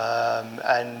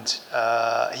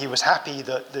 He was happy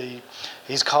that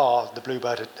his car, the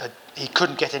Bluebird, he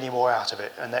couldn't get any more out of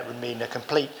it, and that would mean a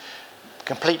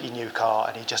completely new car,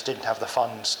 and he just didn't have the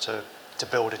funds to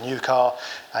build a new car.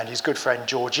 And his good friend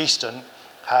George Easton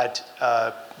had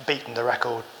beaten the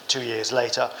record 2 years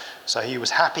later, so he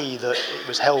was happy that it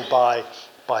was held by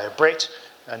a Brit,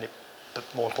 but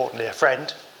more importantly a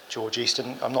friend, George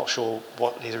Easton. I'm not sure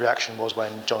what his reaction was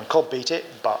when John Cobb beat it,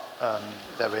 but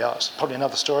there we are. It's probably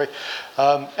another story.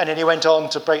 And then he went on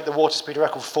to break the water speed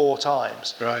record 4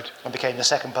 times. Right. And became the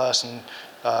second person,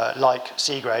 like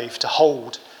Seagrave, to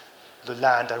hold the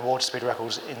land and water speed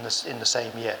records in the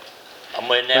same year. And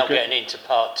we're now Okay. getting into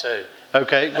part 2.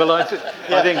 Okay. Well, I think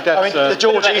that's. the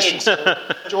George Bit of a Easton.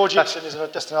 George Easton is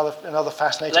just another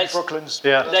fascinating Brooklands.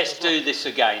 Yeah. Let's do this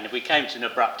again. We came to an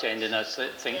abrupt end, and I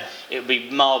think it would be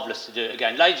marvellous to do it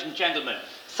again. Ladies and gentlemen,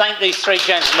 thank these 3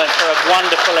 gentlemen for a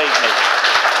wonderful evening.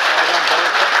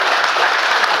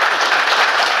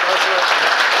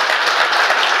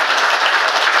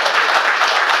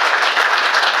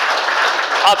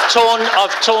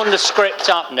 I've torn the script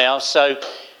up now, so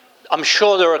I'm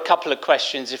sure there are a couple of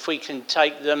questions. If we can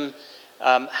take them,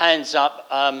 hands up.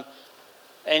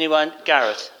 Anyone?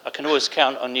 Gareth, I can always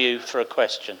count on you for a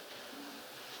question.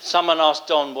 Someone asked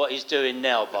Don what he's doing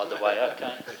now, by the way.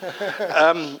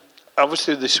 Okay.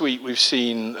 Obviously, this week we've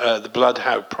seen the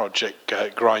Bloodhound project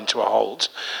grind to a halt.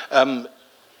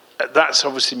 That's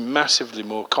obviously massively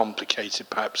more complicated,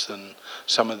 perhaps, than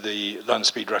some of the land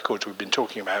speed records we've been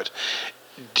talking about.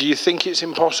 Do you think it's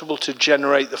impossible to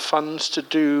generate the funds to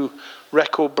do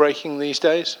record breaking these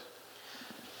days?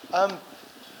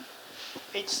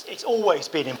 It's always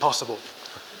been impossible,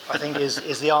 I think,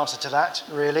 is the answer to that,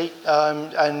 really.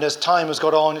 And as time has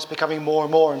got on, it's becoming more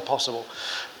and more impossible.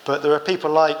 But there are people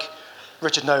like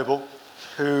Richard Noble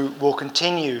who will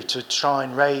continue to try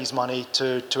and raise money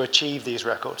to achieve these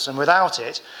records. And without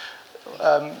it,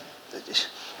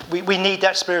 we need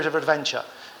that spirit of adventure.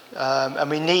 And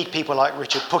we need people like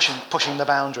Richard pushing the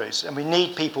boundaries. And we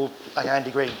need people like Andy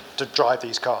Green to drive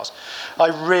these cars. I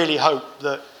really hope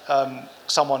that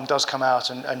someone does come out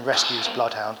and rescues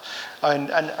Bloodhound. And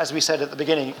as we said at the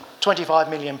beginning, £25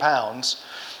 million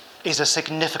is a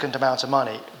significant amount of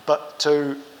money. But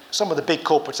to some of the big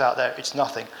corporates out there, it's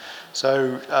nothing.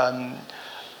 So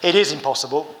it is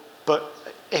impossible. But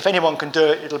if anyone can do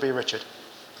it, it'll be Richard.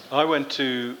 I went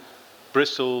to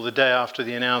Bristol the day after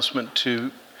the announcement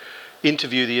to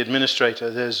interview the administrator.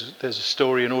 There's a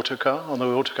story in Autocar, on the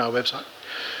Autocar website.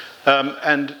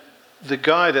 And the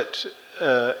guy that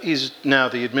is now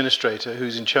the administrator,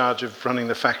 who's in charge of running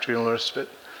the factory and all the rest of it,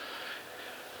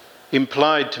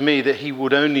 implied to me that he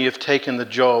would only have taken the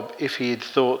job if he had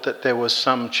thought that there was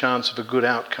some chance of a good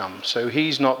outcome. So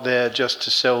he's not there just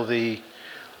to sell the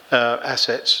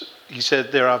assets. He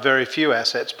said there are very few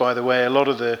assets, by the way. A lot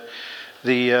of the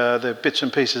bits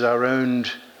and pieces are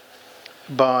owned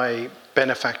by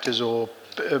benefactors or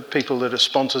people that are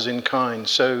sponsors in kind.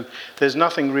 So there's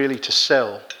nothing really to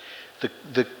sell.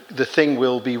 The thing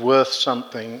will be worth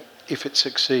something if it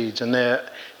succeeds, and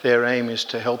their aim is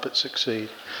to help it succeed.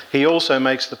 He also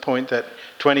makes the point that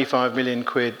 25 million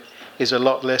quid is a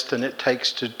lot less than it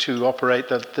takes to operate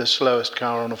the slowest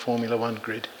car on a Formula One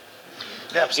grid.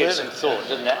 Yeah, Gives some thought,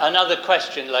 doesn't it? Another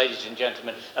question, ladies and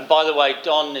gentlemen. And by the way,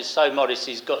 Don is so modest,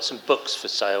 he's got some books for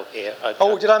sale here. Okay.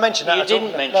 Oh, did I mention that? You at all?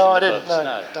 didn't mention no, the I didn't. books,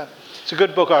 No. no. It's a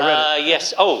good book, I read it.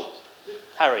 Yes. Oh,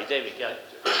 Harry, there we go.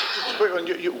 Quick one,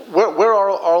 where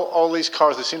are all these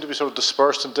cars? They seem to be sort of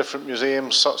dispersed in different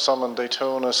museums, some in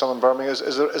Daytona, some in Birmingham.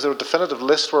 Is there a definitive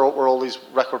list where all these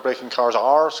record-breaking cars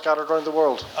are scattered around the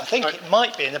world? I think it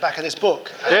might be in the back of this book.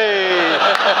 Hey!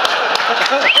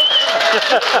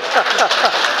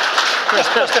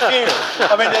 Just a few.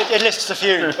 I mean, it lists a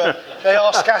few, but they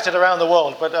are scattered around the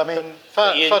world. But I mean,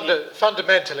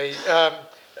 fundamentally,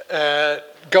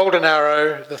 Golden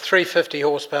Arrow, the 350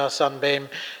 horsepower Sunbeam,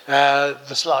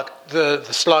 the Slug, the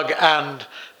Slug, and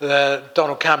the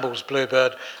Donald Campbell's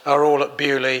Bluebird are all at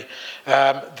Bewley.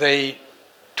 The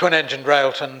twin-engined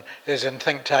Railton is in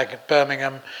Think Tank at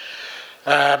Birmingham.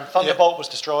 Thunderbolt was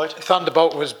destroyed.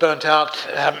 Thunderbolt was burnt out,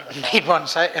 need one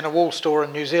say, in a wall store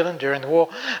in New Zealand during the war.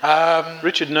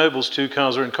 Richard Noble's 2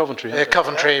 cars are in Coventry. The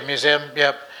Coventry Museum,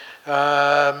 yep.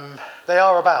 They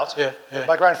are about. Yeah.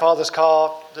 My grandfather's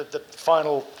car, the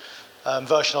final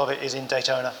version of it is in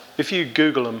Daytona. If you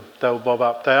Google them, they'll bob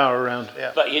up. They are around.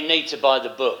 Yeah. But you need to buy the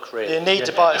book, really. You need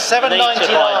to buy it. You need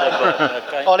to buy the $7.99. book,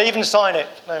 okay? I'll even sign it.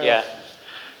 There you Yeah.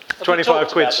 go. 25 quid Have we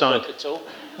talked about the signed. book at all?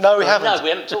 No, we haven't. No, we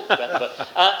haven't talked about the book.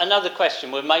 Another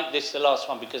question. We'll make this the last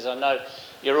one because I know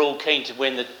you're all keen to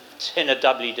win the tin of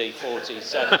WD-40.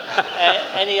 So,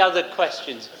 any other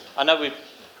questions? I know we've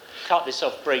cut this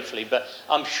off briefly, but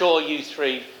I'm sure you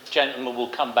 3 gentlemen will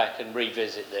come back and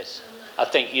revisit this. I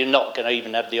think you're not going to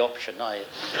even have the option, are you?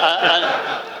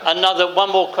 And one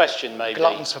more question, maybe.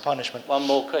 Gluttons for punishment. One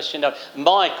more question. No,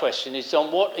 my question is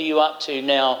on what are you up to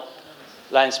now,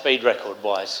 land speed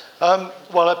record-wise?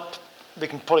 We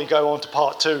can probably go on to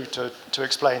part 2 to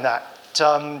explain that.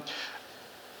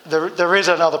 There is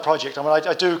another project. I mean,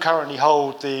 I do currently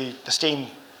hold the steam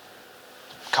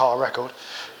car record,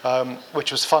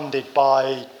 which was funded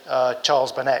by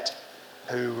Charles Burnett,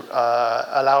 who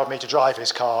allowed me to drive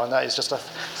his car, and that is just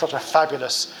such a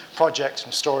fabulous project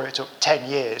and story. It took 10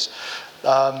 years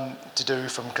to do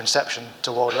from conception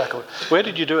to world record. Where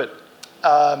did you do it?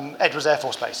 Edwards Air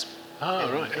Force Base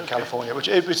in California, which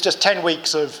it was just 10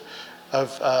 weeks of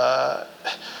a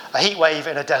heat wave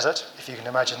in a desert, if you can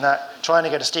imagine that, trying to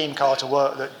get a steam car to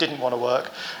work that didn't want to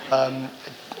work, and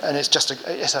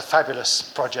it's a fabulous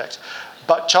project.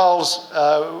 But Charles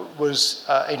was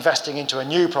investing into a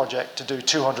new project to do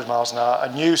 200 miles an hour,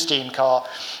 a new steam car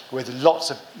with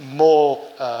lots of more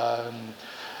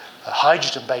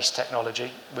hydrogen-based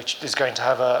technology, which is going to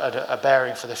have a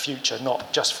bearing for the future,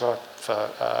 not just for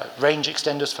range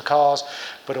extenders for cars,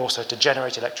 but also to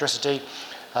generate electricity.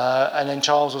 And then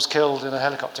Charles was killed in a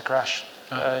helicopter crash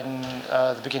in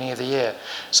the beginning of the year.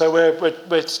 So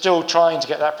we're still trying to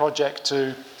get that project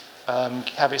to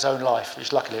have its own life,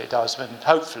 which luckily it does, and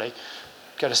hopefully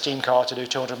get a steam car to do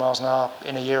 200 miles an hour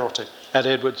in a year or 2. At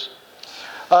Edwards?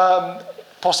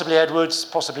 Possibly Edwards,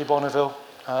 possibly Bonneville.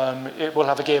 It will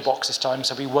have a gearbox this time,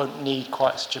 so we won't need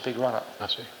quite such a big run-up. I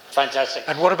see. Fantastic.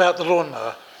 And what about the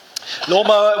lawnmower?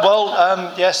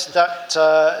 Lawnmower, yes, that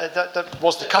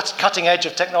was the cutting edge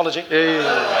of technology.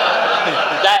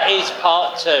 That is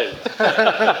part 2.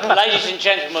 Ladies and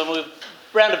gentlemen, we'll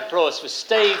round of applause for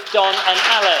Steve, Don and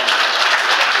Alan.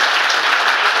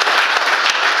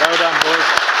 Well done, boys.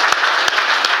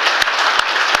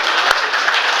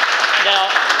 Now,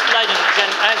 ladies and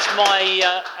gentlemen,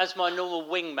 as my normal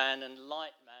wingman and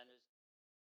light